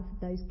will have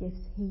those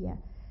gifts here.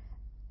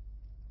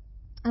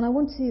 And I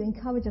want to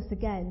encourage us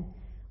again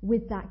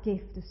with that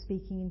gift of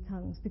speaking in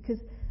tongues, because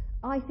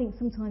I think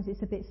sometimes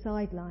it's a bit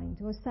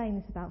sidelined. I was saying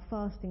this about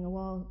fasting a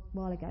while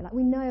ago. Like,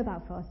 we know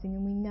about fasting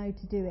and we know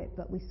to do it,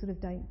 but we sort of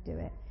don't do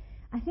it.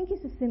 I think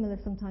it's similar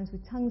sometimes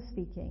with tongue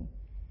speaking.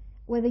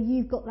 Whether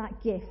you've got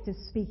that gift of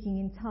speaking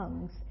in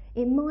tongues,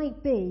 it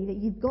might be that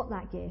you've got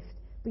that gift,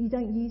 but you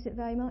don't use it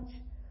very much.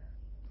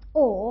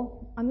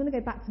 Or, I'm going to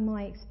go back to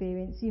my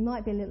experience, you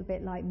might be a little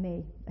bit like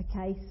me,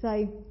 okay?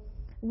 So,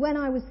 when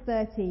I was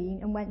 13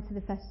 and went to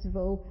the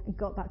festival and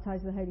got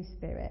baptised with the Holy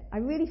Spirit, I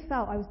really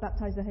felt I was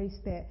baptised with the Holy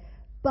Spirit,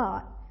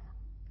 but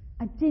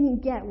I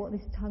didn't get what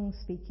this tongue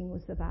speaking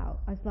was about.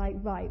 I was like,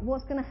 right,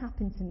 what's going to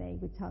happen to me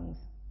with tongues?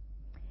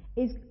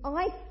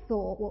 I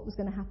thought what was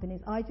going to happen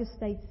is I just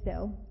stayed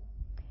still,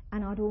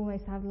 and I'd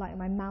almost have like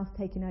my mouth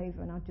taken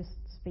over and I'd just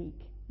speak.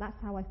 That's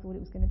how I thought it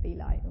was going to be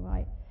like,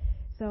 right?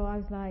 So I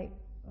was like,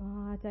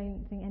 I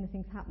don't think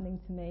anything's happening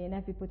to me, and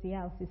everybody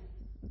else is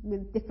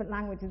with different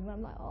languages, and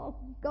I'm like, oh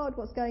God,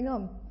 what's going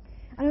on?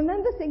 And I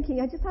remember thinking,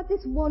 I just had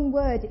this one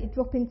word, it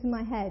drop into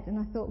my head, and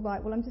I thought,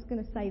 right, well, I'm just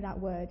going to say that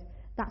word.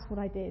 That's what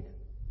I did.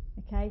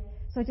 Okay?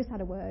 So I just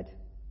had a word.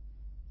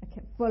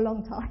 Okay, for a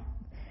long time.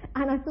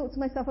 And I thought to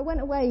myself, I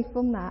went away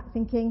from that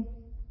thinking,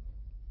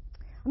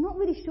 I'm not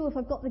really sure if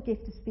I've got the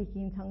gift of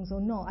speaking in tongues or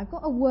not. I've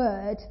got a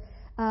word,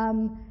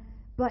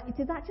 but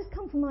did that just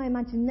come from my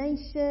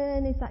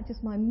imagination? Is that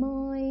just my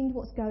mind?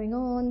 What's going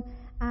on?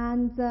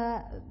 And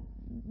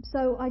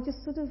so I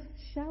just sort of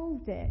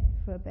shelved it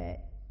for a bit.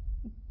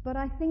 But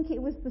I think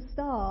it was the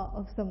start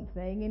of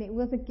something, and it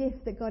was a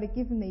gift that God had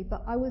given me,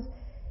 but I was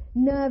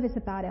nervous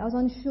about it. I was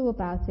unsure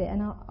about it,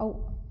 and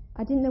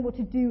I didn't know what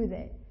to do with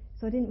it,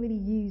 so I didn't really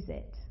use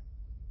it.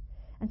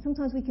 And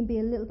sometimes we can be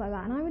a little bit like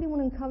that, and I really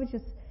want to encourage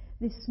us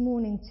this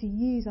morning to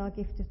use our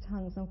gift of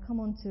tongues. I'll come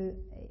on to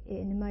it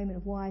in a moment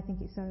of why I think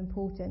it's so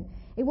important.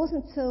 It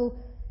wasn't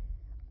until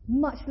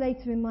much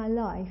later in my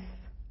life,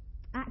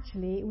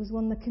 actually, it was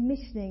on the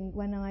commissioning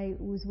when I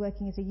was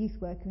working as a youth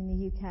worker in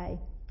the UK,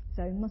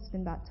 so it must have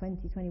been about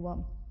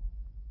 2021,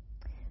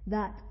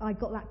 that I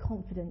got that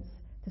confidence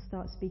to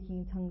start speaking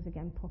in tongues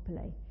again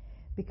properly,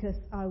 because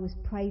I was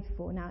prayed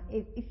for. Now,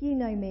 if you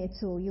know me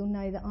at all, you'll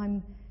know that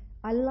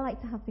I like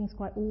to have things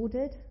quite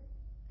ordered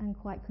and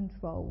quite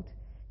controlled.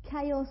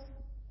 Chaos,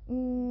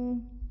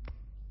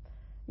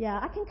 yeah,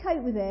 I can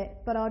cope with it,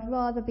 but I'd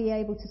rather be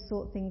able to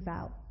sort things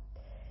out.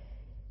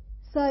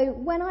 So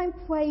when I'm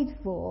prayed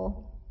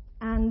for,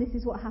 And this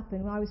is what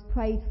happened when I was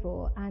prayed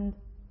for, and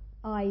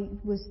I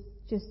was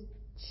just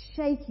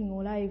shaking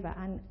all over,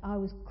 and I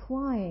was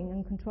crying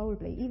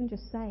uncontrollably. Even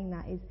just saying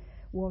that is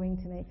worrying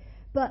to me.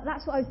 But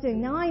that's what I was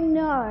doing. Now I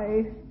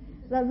know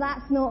that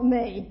that's not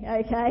me,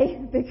 okay?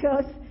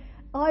 Because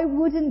I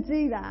wouldn't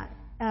do that.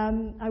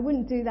 I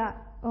wouldn't do that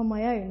on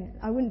my own.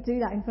 I wouldn't do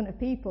that in front of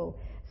people.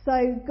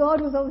 So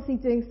God was obviously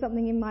doing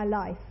something in my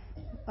life,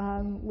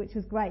 which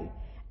was great.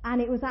 And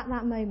it was at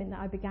that moment that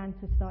I began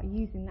to start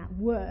using that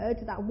word,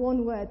 that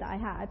one word that I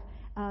had,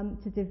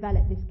 to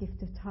develop this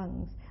gift of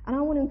tongues. And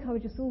I want to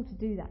encourage us all to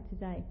do that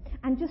today.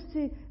 And just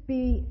to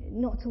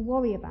not to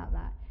worry about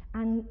that.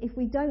 And if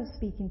we don't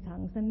speak in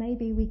tongues, then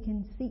maybe we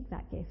can seek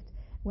that gift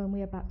when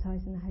we are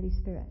baptized in the Holy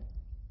Spirit.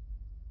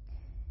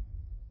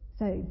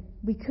 So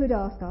we could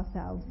ask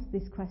ourselves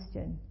this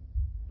question: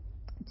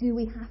 do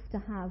we have to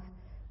have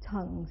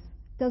tongues?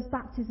 Does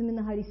baptism in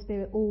the Holy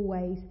Spirit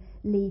always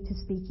lead to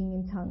speaking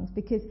in tongues?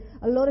 Because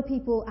a lot of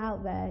people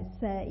out there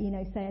say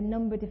a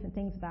number of different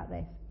things about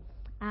this.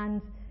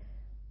 And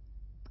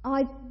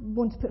I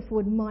want to put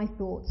forward my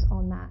thoughts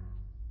on that.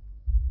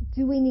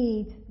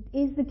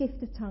 Is the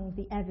gift of tongues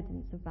the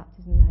evidence of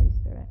baptism in the Holy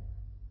Spirit?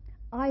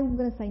 I'm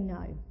going to say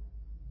no.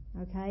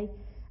 Okay?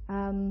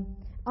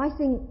 I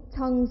think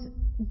tongues,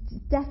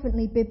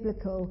 definitely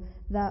biblical,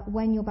 that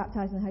when you're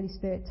baptized in the Holy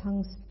Spirit,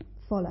 tongues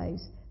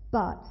follows.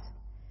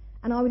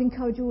 And I would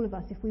encourage all of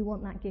us, if we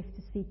want that gift,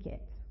 to seek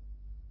it.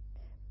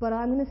 But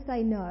I'm going to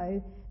say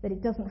no, that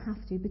it doesn't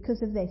have to,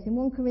 because of this. In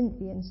 1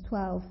 Corinthians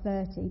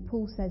 12:30,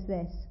 Paul says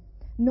this: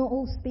 not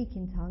all speak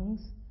in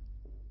tongues.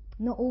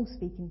 Not all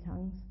speak in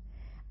tongues.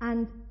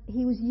 And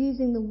he was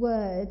using the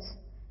word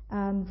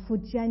for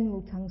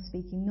general tongue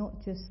speaking,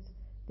 not just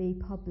the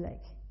public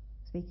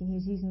speaking. He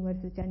was using the word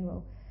for the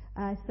general.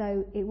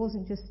 So he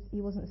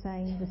wasn't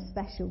saying the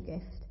special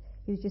gift.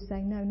 He was just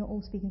saying, no, not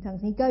all speak in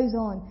tongues. And he goes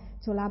on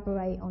to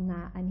elaborate on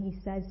that, and he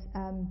says,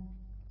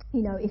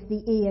 if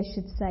the ear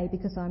should say,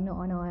 because I'm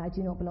not an eye, I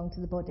do not belong to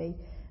the body,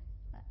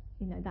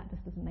 that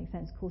just doesn't make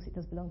sense. Of course it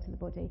does belong to the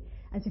body.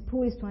 And so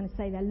Paul is trying to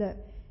say there, look,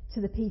 to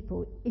the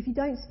people, if you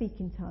don't speak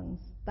in tongues,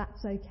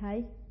 that's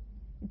okay.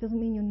 It doesn't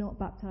mean you're not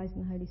baptized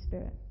in the Holy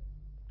Spirit.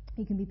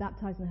 You can be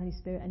baptized in the Holy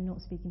Spirit and not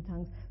speak in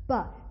tongues.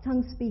 But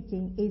tongue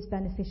speaking is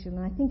beneficial, and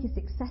I think it's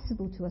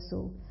accessible to us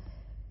all.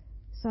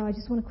 So I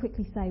just want to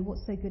quickly say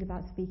what's so good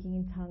about speaking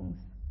in tongues,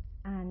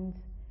 and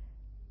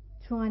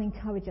try and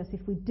encourage us,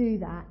 if we do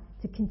that,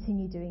 to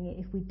continue doing it.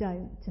 If we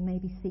don't, to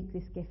maybe seek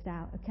this gift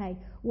out. Okay?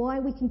 Why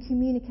we can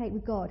communicate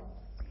with God.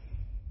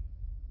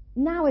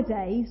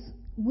 Nowadays,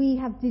 we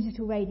have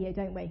digital radio,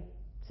 don't we?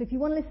 So if you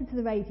want to listen to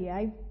the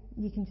radio,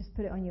 you can just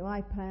put it on your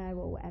iPlayer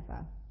or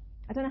whatever.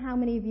 I don't know how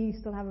many of you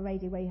still have a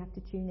radio where you have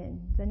to tune in.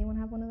 Does anyone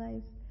have one of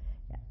those?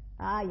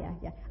 Yeah.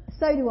 Yeah.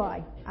 So do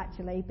I,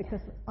 actually,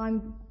 because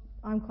I'm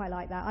quite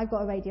like that. I've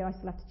got a radio I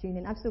still have to tune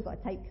in. I've still got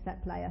a tape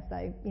cassette player,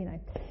 so,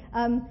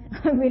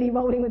 I'm really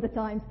rolling with the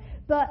times.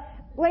 But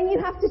when you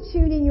have to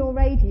tune in your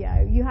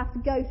radio, you have to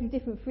go through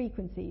different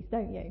frequencies,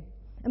 don't you?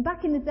 And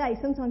back in the day,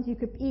 sometimes you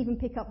could even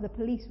pick up the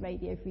police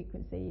radio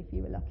frequency, if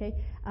you were lucky,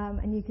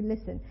 and you can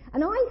listen.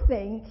 And I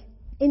think,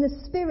 in the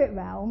spirit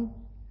realm,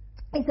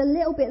 it's a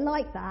little bit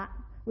like that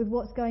with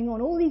what's going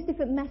on. All these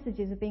different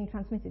messages are being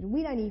transmitted.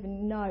 We don't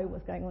even know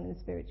what's going on in the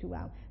spiritual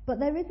realm. But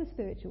there is a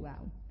spiritual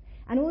realm.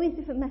 And all these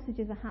different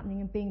messages are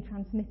happening and being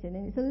transmitted.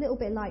 And it's a little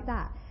bit like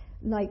that,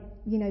 like,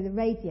 the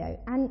radio.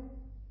 And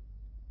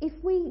if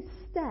we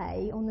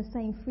stay on the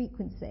same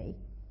frequency,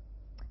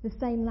 the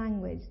same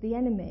language, the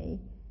enemy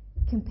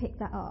can pick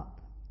that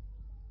up.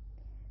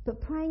 But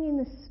praying in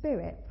the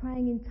Spirit,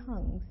 praying in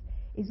tongues,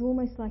 is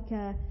almost like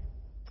a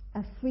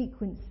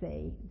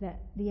frequency that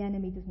the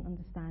enemy doesn't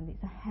understand.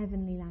 It's a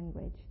heavenly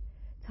language.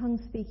 Tongue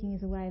speaking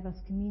is a way of us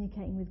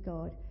communicating with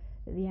God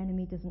that the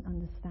enemy doesn't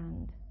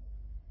understand.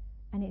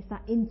 And it's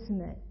that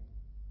intimate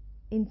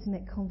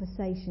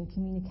conversation,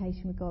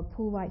 communication with God.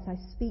 Paul writes, I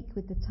speak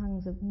with the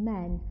tongues of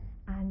men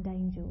and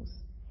angels.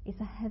 It's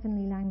a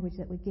heavenly language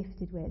that we're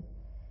gifted with.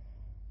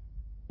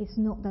 It's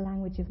not the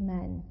language of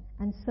men.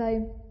 And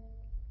so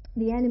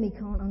the enemy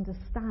can't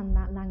understand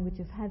that language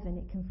of heaven.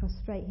 It can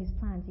frustrate his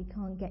plans. He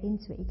can't get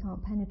into it. He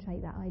can't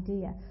penetrate that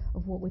idea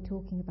of what we're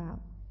talking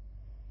about.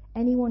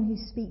 Anyone who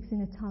speaks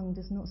in a tongue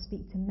does not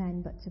speak to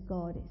men but to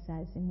God, it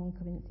says in 1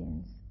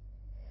 Corinthians.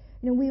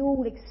 We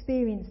all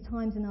experience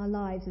times in our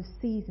lives of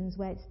seasons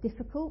where it's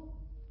difficult,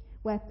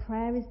 where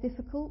prayer is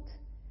difficult,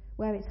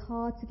 where it's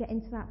hard to get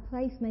into that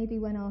place, maybe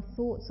when our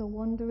thoughts are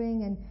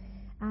wandering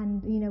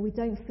and we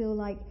don't feel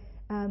like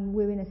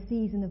we're in a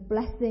season of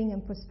blessing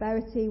and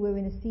prosperity. We're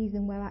in a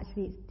season where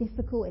actually it's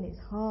difficult and it's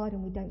hard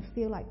and we don't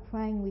feel like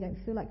praying and we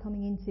don't feel like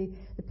coming into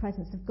the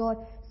presence of God.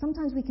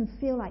 Sometimes we can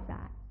feel like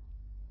that.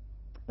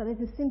 But there's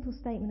a simple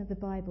statement of the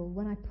Bible.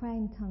 When I pray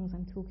in tongues,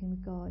 I'm talking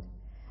with God.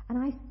 And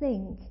I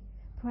think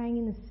praying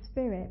in the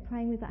Spirit,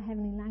 praying with that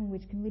heavenly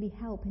language can really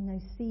help in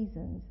those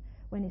seasons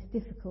when it's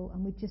difficult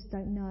and we just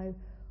don't know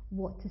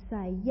what to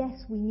say.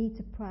 Yes, we need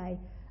to pray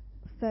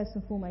first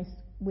and foremost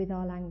with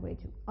our language,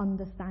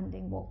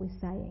 understanding what we're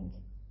saying,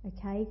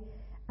 okay?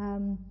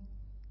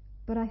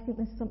 But I think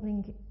there's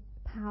something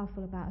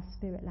powerful about a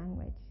spirit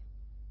language,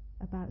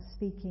 about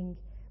speaking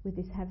with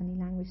this heavenly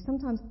language.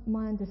 Sometimes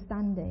my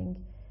understanding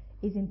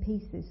is in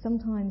pieces.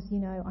 Sometimes,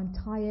 I'm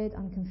tired,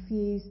 I'm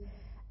confused,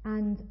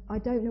 and I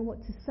don't know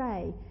what to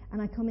say,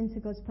 and I come into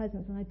God's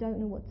presence and I don't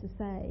know what to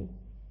say.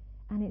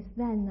 And it's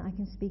then that I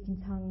can speak in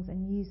tongues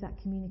and use that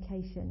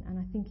communication, and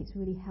I think it's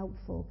really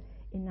helpful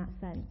in that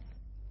sense.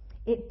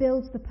 It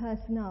builds the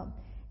person up.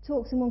 It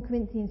talks in 1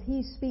 Corinthians, he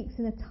who speaks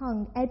in a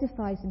tongue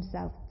edifies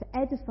himself. To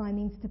edify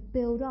means to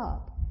build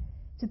up,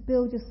 to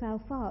build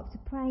yourself up. To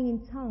praying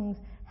in tongues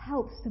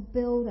helps to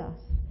build us,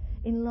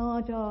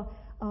 enlarge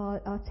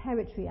our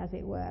territory, as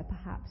it were,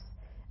 perhaps,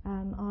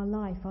 our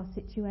life, our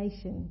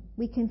situation.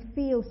 We can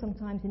feel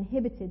sometimes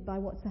inhibited by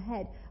what's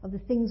ahead of the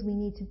things we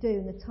need to do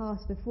and the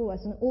tasks before us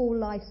and all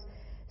life's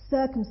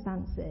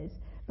circumstances.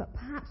 But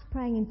perhaps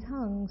praying in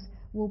tongues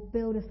will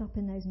build us up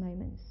in those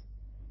moments,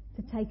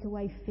 to take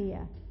away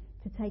fear,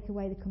 to take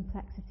away the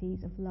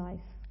complexities of life.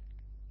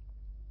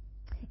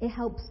 It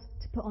helps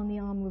to put on the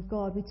armour of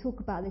God. We talk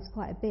about this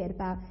quite a bit,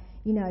 about,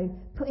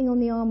 putting on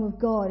the armour of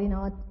God in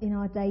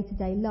our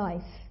day-to-day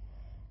life.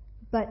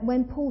 But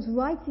when Paul's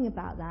writing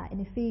about that in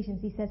Ephesians,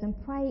 he says, and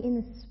pray in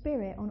the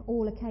Spirit on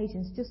all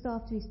occasions, just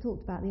after he's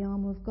talked about the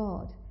armour of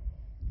God.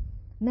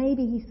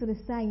 Maybe he's sort of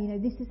saying,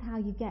 this is how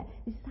you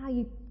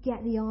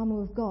get the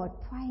armour of God.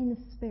 Pray in the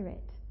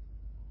Spirit.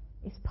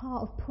 It's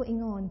part of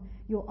putting on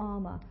your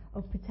armour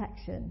of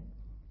protection.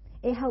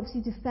 It helps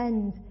you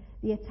defend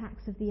the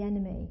attacks of the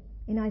enemy.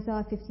 In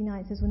Isaiah 59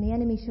 it says, when the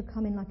enemy shall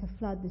come in like a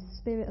flood, the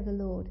Spirit of the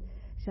Lord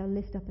shall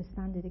lift up a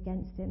standard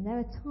against him. There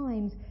are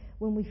times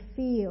when we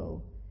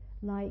feel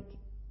like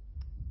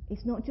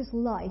it's not just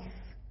life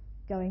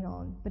going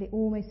on, but it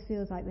almost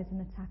feels like there's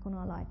an attack on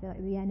our life,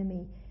 like the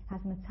enemy has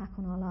an attack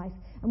on our life.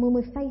 And when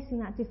we're facing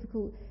that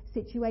difficult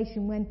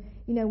situation, when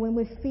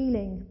we're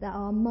feeling that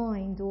our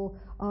mind or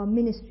our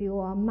ministry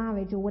or our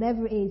marriage or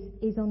whatever it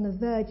is on the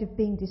verge of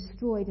being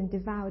destroyed and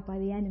devoured by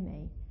the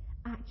enemy,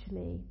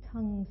 actually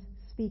tongues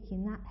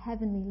speaking, that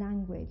heavenly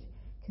language,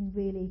 can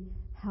really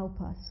help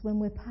us. When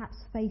we're perhaps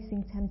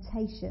facing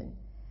temptation,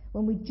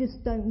 when we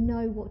just don't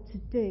know what to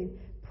do,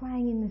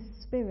 praying in the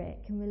Spirit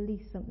can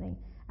release something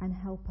and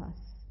help us,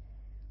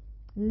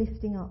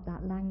 lifting up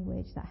that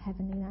language, that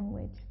heavenly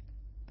language.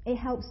 It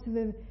helps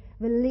to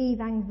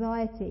relieve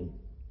anxiety.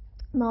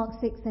 Mark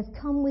 6 says,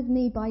 come with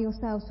me by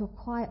yourselves to a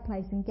quiet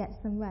place and get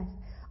some rest.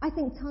 I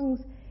think tongues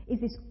is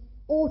this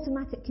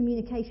automatic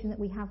communication that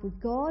we have with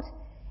God.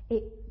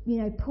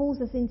 It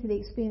pulls us into the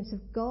experience of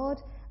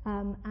God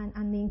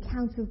and the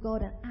encounter of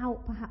God and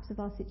out perhaps of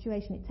our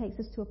situation. It takes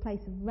us to a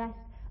place of rest,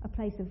 a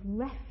place of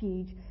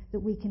refuge that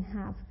we can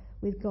have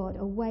with God,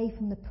 away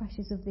from the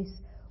pressures of this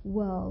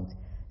world.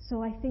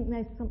 So I think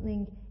there's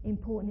something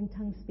important in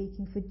tongue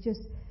speaking for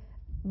just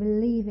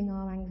relieving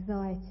our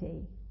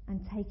anxiety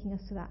and taking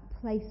us to that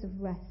place of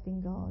rest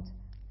in God.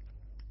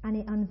 And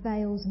it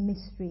unveils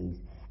mysteries.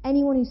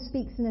 Anyone who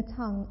speaks in a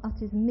tongue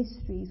utters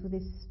mysteries with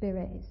his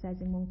spirit, it says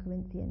in 1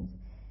 Corinthians.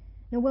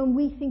 Now when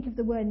we think of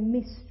the word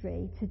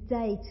mystery,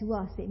 today to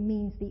us it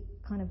means the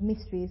kind of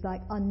mystery is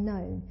like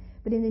unknown.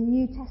 But in the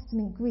New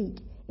Testament Greek,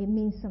 it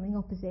means something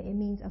opposite. It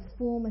means a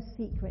former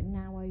secret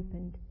now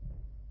opened.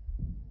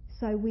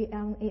 So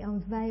it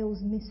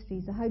unveils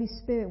mysteries. The Holy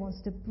Spirit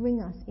wants to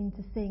bring us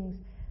into things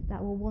that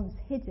were once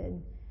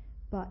hidden,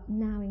 but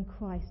now in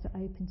Christ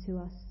are open to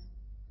us.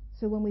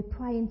 So when we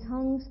pray in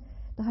tongues,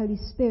 the Holy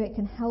Spirit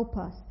can help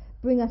us,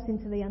 bring us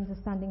into the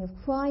understanding of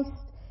Christ,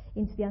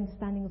 into the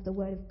understanding of the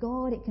Word of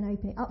God. It can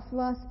open it up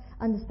for us,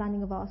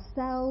 understanding of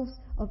ourselves,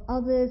 of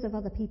others, of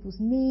other people's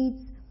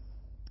needs,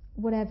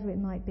 whatever it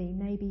might be,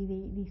 maybe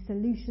the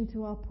solution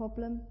to our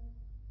problem.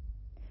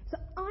 So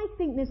I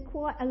think there's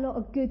quite a lot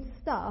of good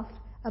stuff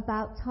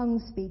about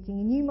tongue speaking,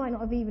 and you might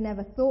not have even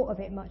ever thought of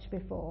it much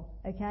before,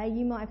 okay?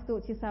 You might have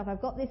thought to yourself,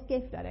 I've got this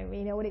gift, I don't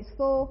really know what it's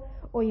for,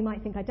 or you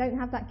might think, I don't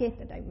have that gift,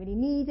 I don't really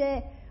need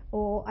it,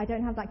 or I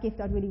don't have that gift,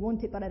 I'd really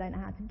want it, but I don't know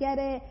how to get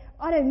it.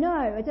 I don't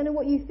know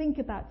what you think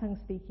about tongue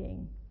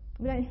speaking.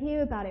 We don't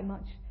hear about it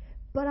much,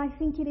 but I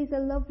think it is a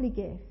lovely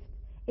gift.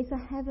 It's a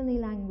heavenly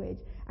language,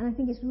 and I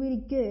think it's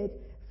really good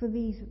for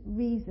these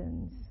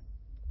reasons.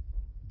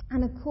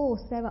 And of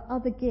course, there are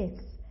other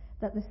gifts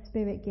that the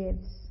Spirit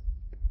gives.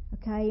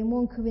 Okay, in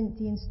 1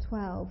 Corinthians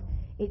 12,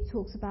 it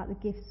talks about the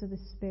gifts of the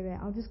Spirit.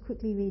 I'll just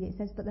quickly read it. It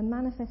says, but the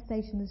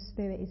manifestation of the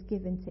Spirit is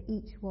given to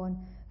each one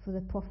for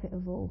the profit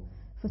of all.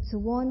 For to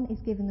one is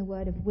given the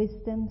word of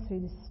wisdom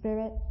through the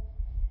Spirit,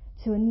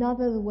 to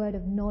another the word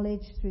of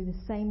knowledge through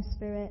the same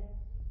Spirit,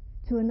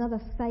 to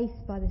another faith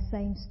by the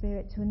same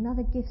Spirit, to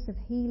another gifts of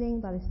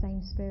healing by the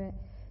same Spirit,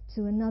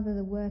 to another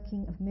the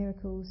working of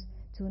miracles,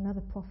 to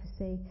another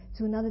prophecy,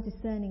 to another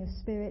discerning of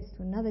spirits,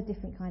 to another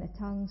different kind of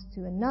tongues,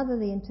 to another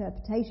the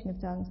interpretation of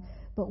tongues.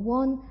 But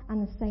one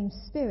and the same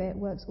Spirit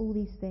works all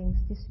these things,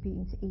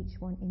 distributing to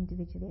each one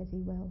individually as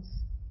he wills.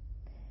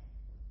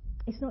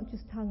 It's not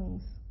just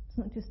tongues. It's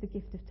not just the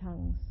gift of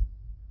tongues.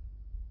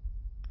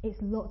 It's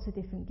lots of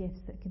different gifts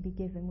that can be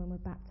given when we're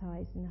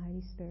baptised in the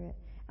Holy Spirit.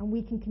 And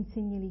we can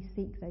continually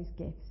seek those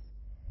gifts.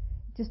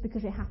 Just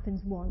because it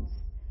happens once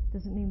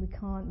doesn't mean we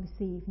can't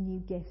receive new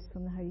gifts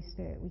from the Holy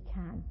Spirit. We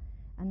can.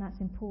 And that's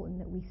important,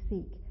 that we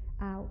seek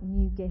out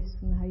new gifts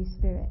from the Holy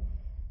Spirit.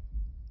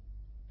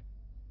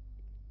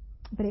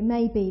 But it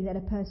may be that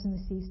a person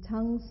receives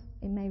tongues.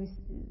 It may,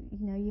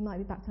 you might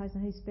be baptized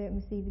in the Holy Spirit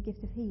and receive the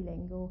gift of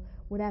healing or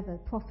whatever,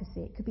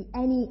 prophecy. It could be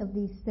any of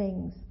these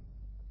things.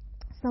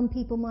 Some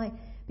people might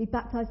be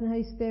baptized in the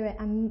Holy Spirit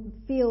and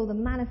feel the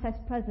manifest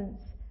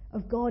presence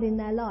of God in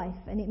their life,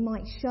 and it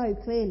might show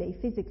clearly,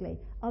 physically.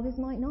 Others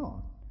might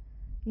not.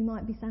 You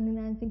might be standing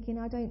there and thinking,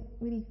 I don't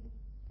really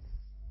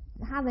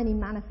have any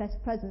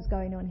manifest presence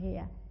going on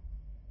here.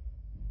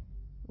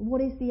 What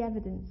is the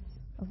evidence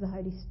of the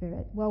Holy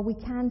Spirit? Well, we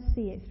can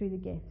see it through the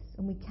gifts,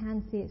 and we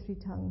can see it through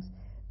tongues.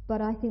 But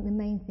I think the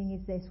main thing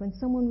is this: when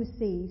someone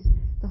receives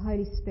the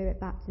Holy Spirit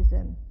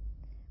baptism,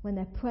 when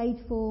they're prayed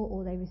for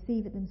or they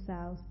receive it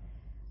themselves,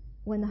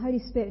 when the Holy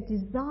Spirit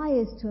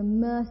desires to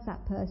immerse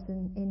that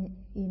person in,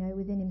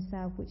 within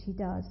himself, which he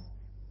does,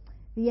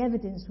 the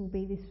evidence will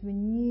be this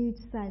renewed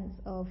sense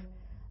of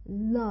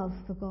love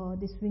for God,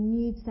 this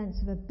renewed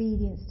sense of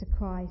obedience to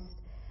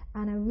Christ,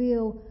 and a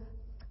real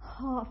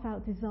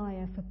heartfelt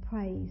desire for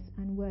praise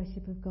and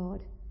worship of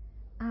God.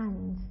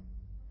 And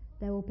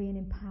there will be an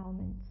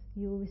empowerment.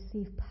 You will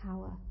receive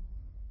power.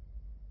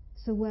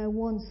 So where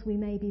once we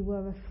maybe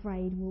were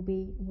afraid, we'll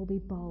be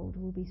bold,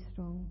 we'll be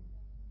strong.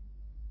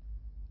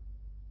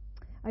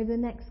 Over the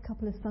next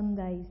couple of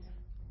Sundays,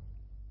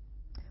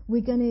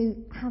 we're going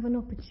to have an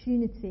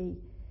opportunity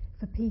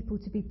for people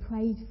to be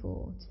prayed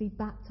for, to be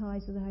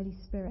baptized with the Holy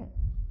Spirit.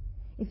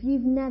 If you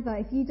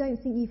don't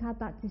think you've had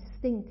that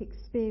distinct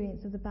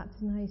experience of the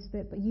baptism of the Holy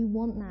Spirit, but you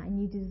want that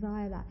and you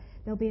desire that,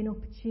 there'll be an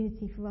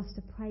opportunity for us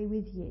to pray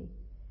with you.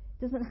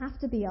 It doesn't have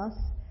to be us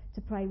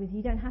to pray with you.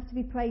 You don't have to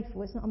be prayed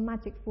for. It's not a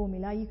magic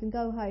formula. You can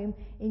go home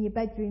in your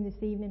bedroom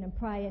this evening and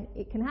pray, and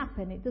it can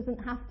happen. It doesn't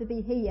have to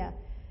be here.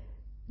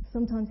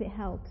 Sometimes it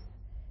helps.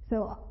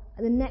 So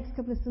the next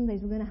couple of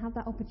Sundays, we're going to have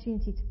that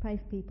opportunity to pray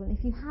for people. And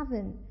if you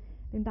haven't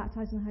been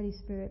baptized in the Holy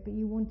Spirit, but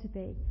you want to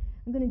be,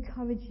 I'm going to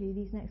encourage you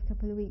these next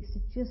couple of weeks to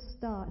just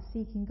start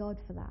seeking God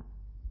for that.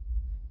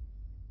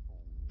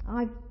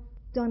 I've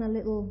done a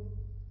little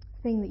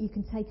thing that you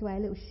can take away, a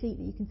little sheet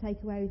that you can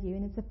take away with you,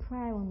 and it's a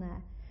prayer on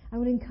there. I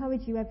would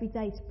encourage you every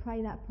day to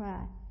pray that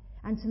prayer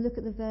and to look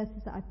at the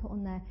verses that I put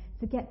on there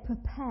to get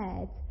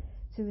prepared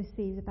to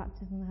receive the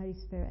baptism of the Holy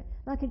Spirit.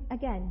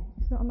 Again,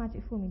 it's not a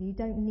magic formula. You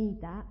don't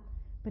need that,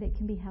 but it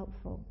can be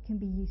helpful. It can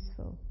be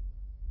useful.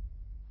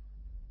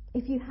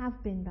 If you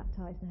have been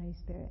baptized in the Holy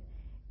Spirit,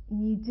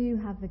 and you do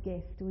have the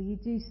gift, or you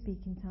do speak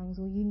in tongues,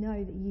 or you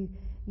know that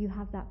you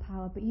have that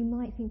power, but you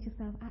might think to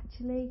yourself,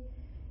 actually,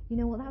 you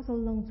know what, that was a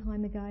long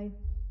time ago,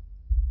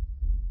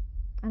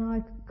 and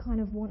I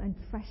kind of want a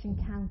fresh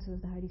encounter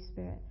with the Holy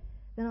Spirit,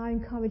 then I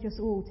encourage us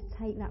all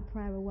to take that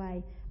prayer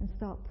away and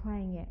start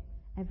praying it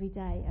every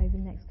day over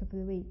the next couple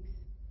of weeks,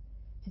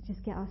 to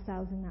just get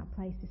ourselves in that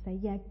place to say,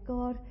 yeah,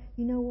 God,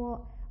 you know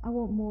what, I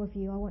want more of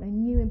you. I want a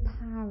new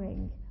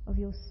empowering of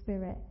your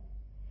Spirit,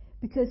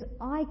 because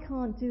I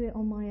can't do it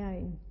on my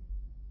own.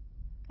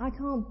 I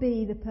can't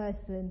be the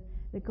person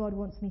that God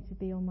wants me to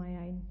be on my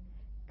own,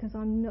 because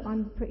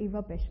I'm pretty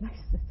rubbish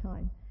most of the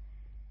time.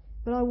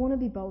 But I want to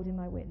be bold in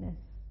my witness.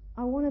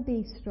 I want to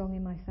be strong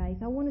in my faith.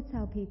 I want to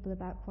tell people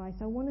about Christ.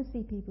 I want to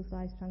see people's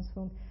lives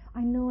transformed.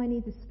 I know I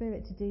need the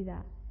Spirit to do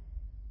that.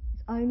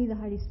 It's only the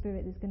Holy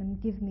Spirit that's going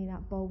to give me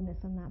that boldness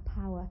and that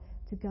power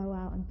to go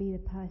out and be the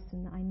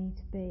person that I need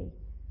to be.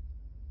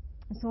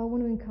 And so I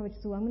want to encourage us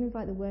all. I'm going to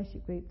invite the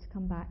worship group to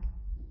come back.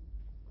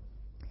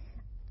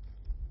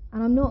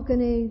 And I'm not going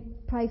to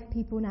pray for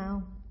people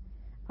now.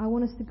 I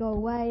want us to go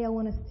away. I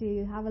want us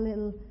to have a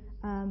little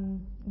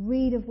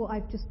read of what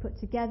I've just put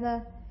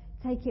together.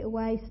 Take it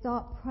away.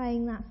 Start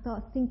praying that.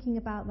 Start thinking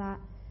about that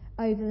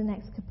over the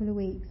next couple of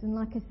weeks. And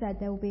like I said,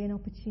 there will be an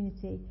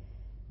opportunity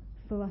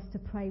for us to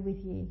pray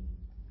with you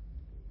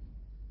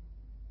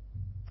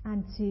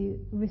and to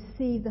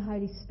receive the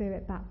Holy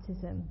Spirit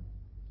baptism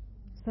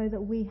so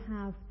that we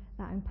have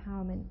that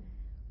empowerment.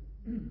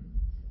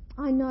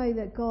 I know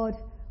that God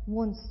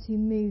wants to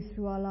move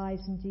through our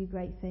lives and do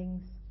great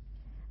things.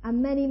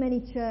 And many, many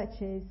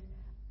churches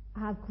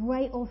have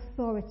great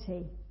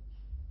authority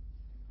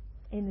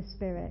in the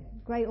Spirit,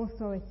 great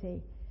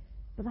authority.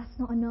 But that's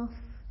not enough.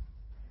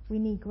 We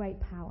need great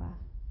power.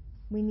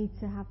 We need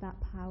to have that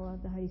power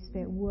of the Holy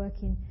Spirit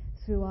working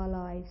through our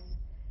lives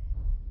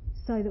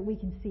so that we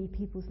can see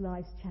people's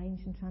lives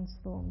changed and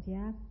transformed,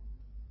 yeah?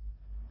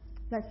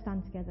 Let's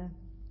stand together.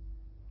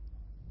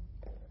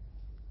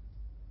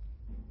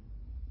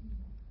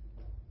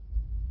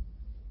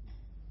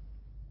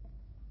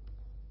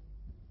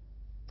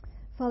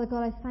 Father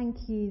God, I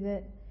thank you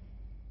that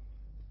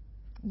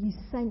you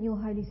sent your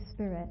Holy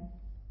Spirit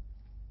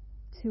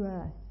to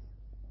earth,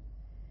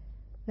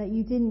 that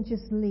you didn't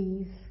just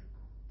leave,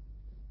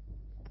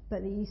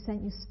 but that you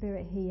sent your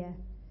Spirit here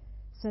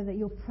so that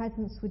your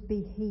presence would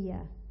be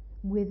here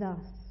with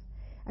us.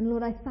 And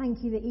Lord, I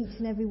thank you that each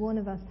and every one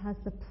of us has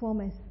the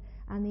promise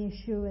and the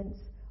assurance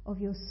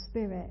of your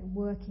Spirit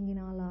working in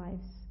our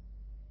lives.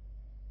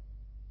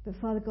 But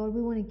Father God,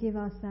 we want to give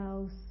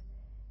ourselves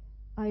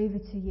over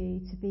to you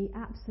to be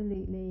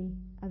absolutely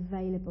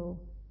available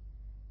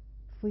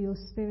for your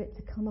Spirit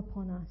to come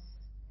upon us,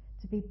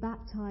 to be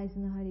baptized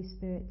in the Holy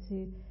Spirit,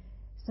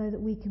 so that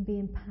we can be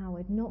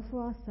empowered, not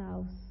for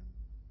ourselves,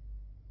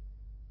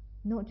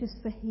 not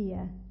just for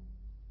here,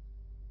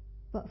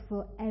 but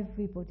for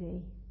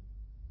everybody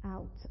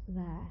out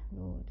there,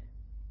 Lord,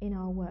 in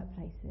our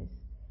workplaces,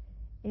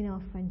 in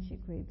our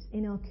friendship groups,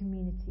 in our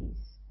communities,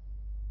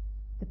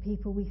 the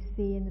people we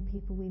see and the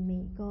people we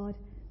meet. God,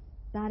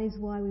 that is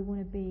why we want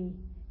to be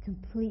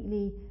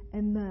completely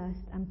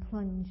immersed and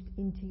plunged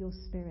into your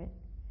Spirit,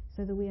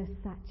 so that we are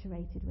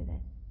saturated with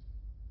it.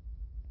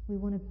 We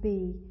want to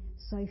be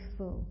so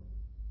full.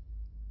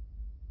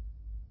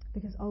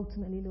 Because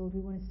ultimately, Lord,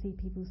 we want to see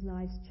people's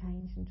lives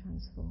changed and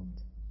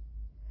transformed.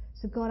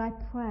 So God, I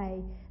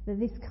pray that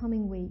this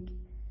coming week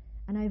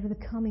and over the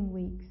coming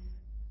weeks,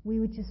 we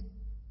would just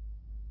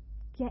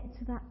get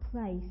to that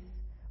place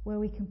where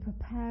we can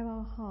prepare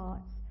our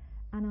hearts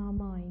and our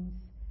minds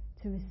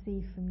to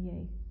receive from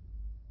you.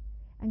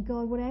 And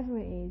God, whatever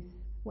it is,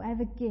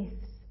 whatever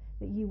gifts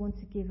that you want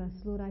to give us,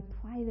 Lord, I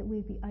pray that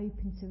we'd be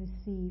open to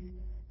receive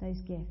those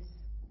gifts.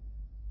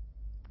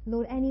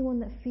 Lord, anyone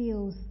that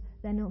feels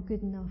they're not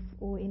good enough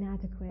or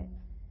inadequate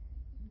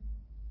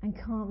and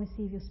can't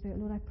receive your Spirit,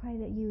 Lord, I pray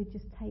that you would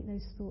just take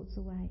those thoughts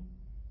away,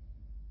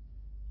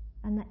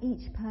 and that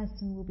each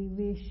person will be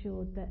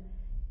reassured that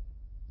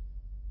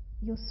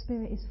your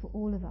Spirit is for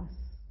all of us.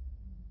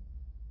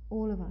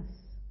 All of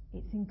us.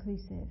 It's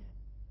inclusive.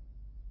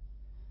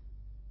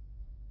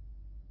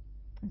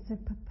 And so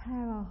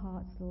prepare our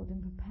hearts, Lord,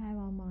 and prepare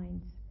our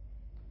minds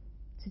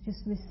to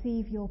just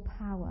receive your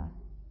power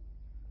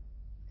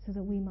so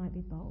that we might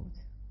be bold.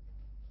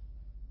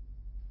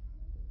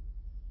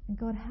 And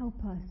God,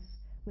 help us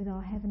with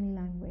our heavenly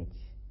language,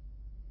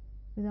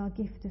 with our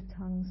gift of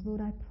tongues.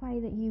 Lord, I pray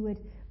that you would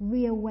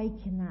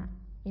reawaken that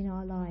in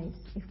our lives.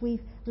 If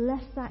we've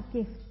left that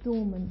gift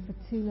dormant for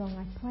too long,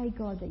 I pray,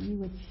 God, that you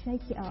would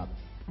shake it up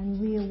and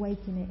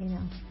reawaken it in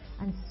us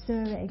and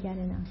stir it again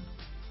in us.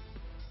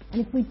 And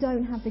if we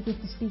don't have the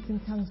gift of speaking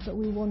tongues but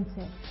we want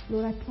it,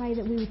 Lord, I pray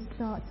that we would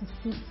start to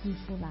seek you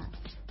for that.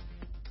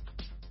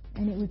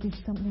 And it would be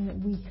something that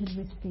we could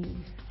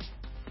receive.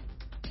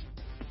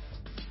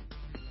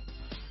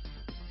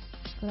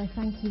 But I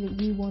thank you that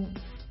you want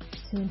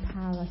to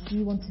empower us.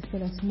 You want to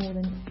fill us more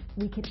than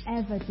we could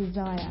ever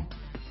desire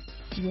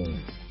you.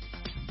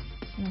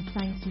 And I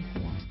thank you for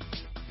that.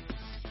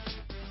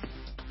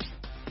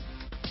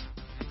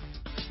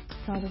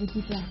 Father, would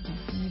you bless us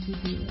and would you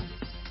be with us?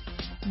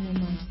 In your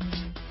mighty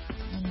name.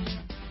 Amen.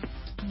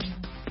 Amen.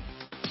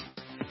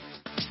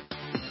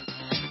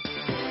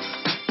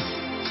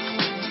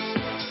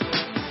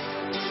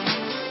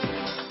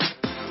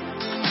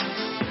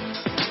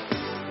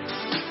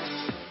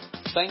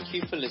 Thank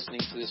you for listening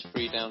to this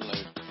free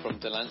download from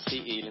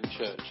Delancey Elim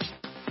Church.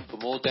 For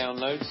more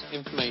downloads,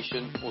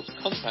 information, or to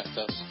contact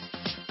us,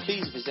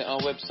 please visit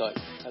our website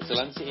at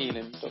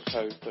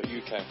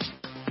delanceyelim.co.uk.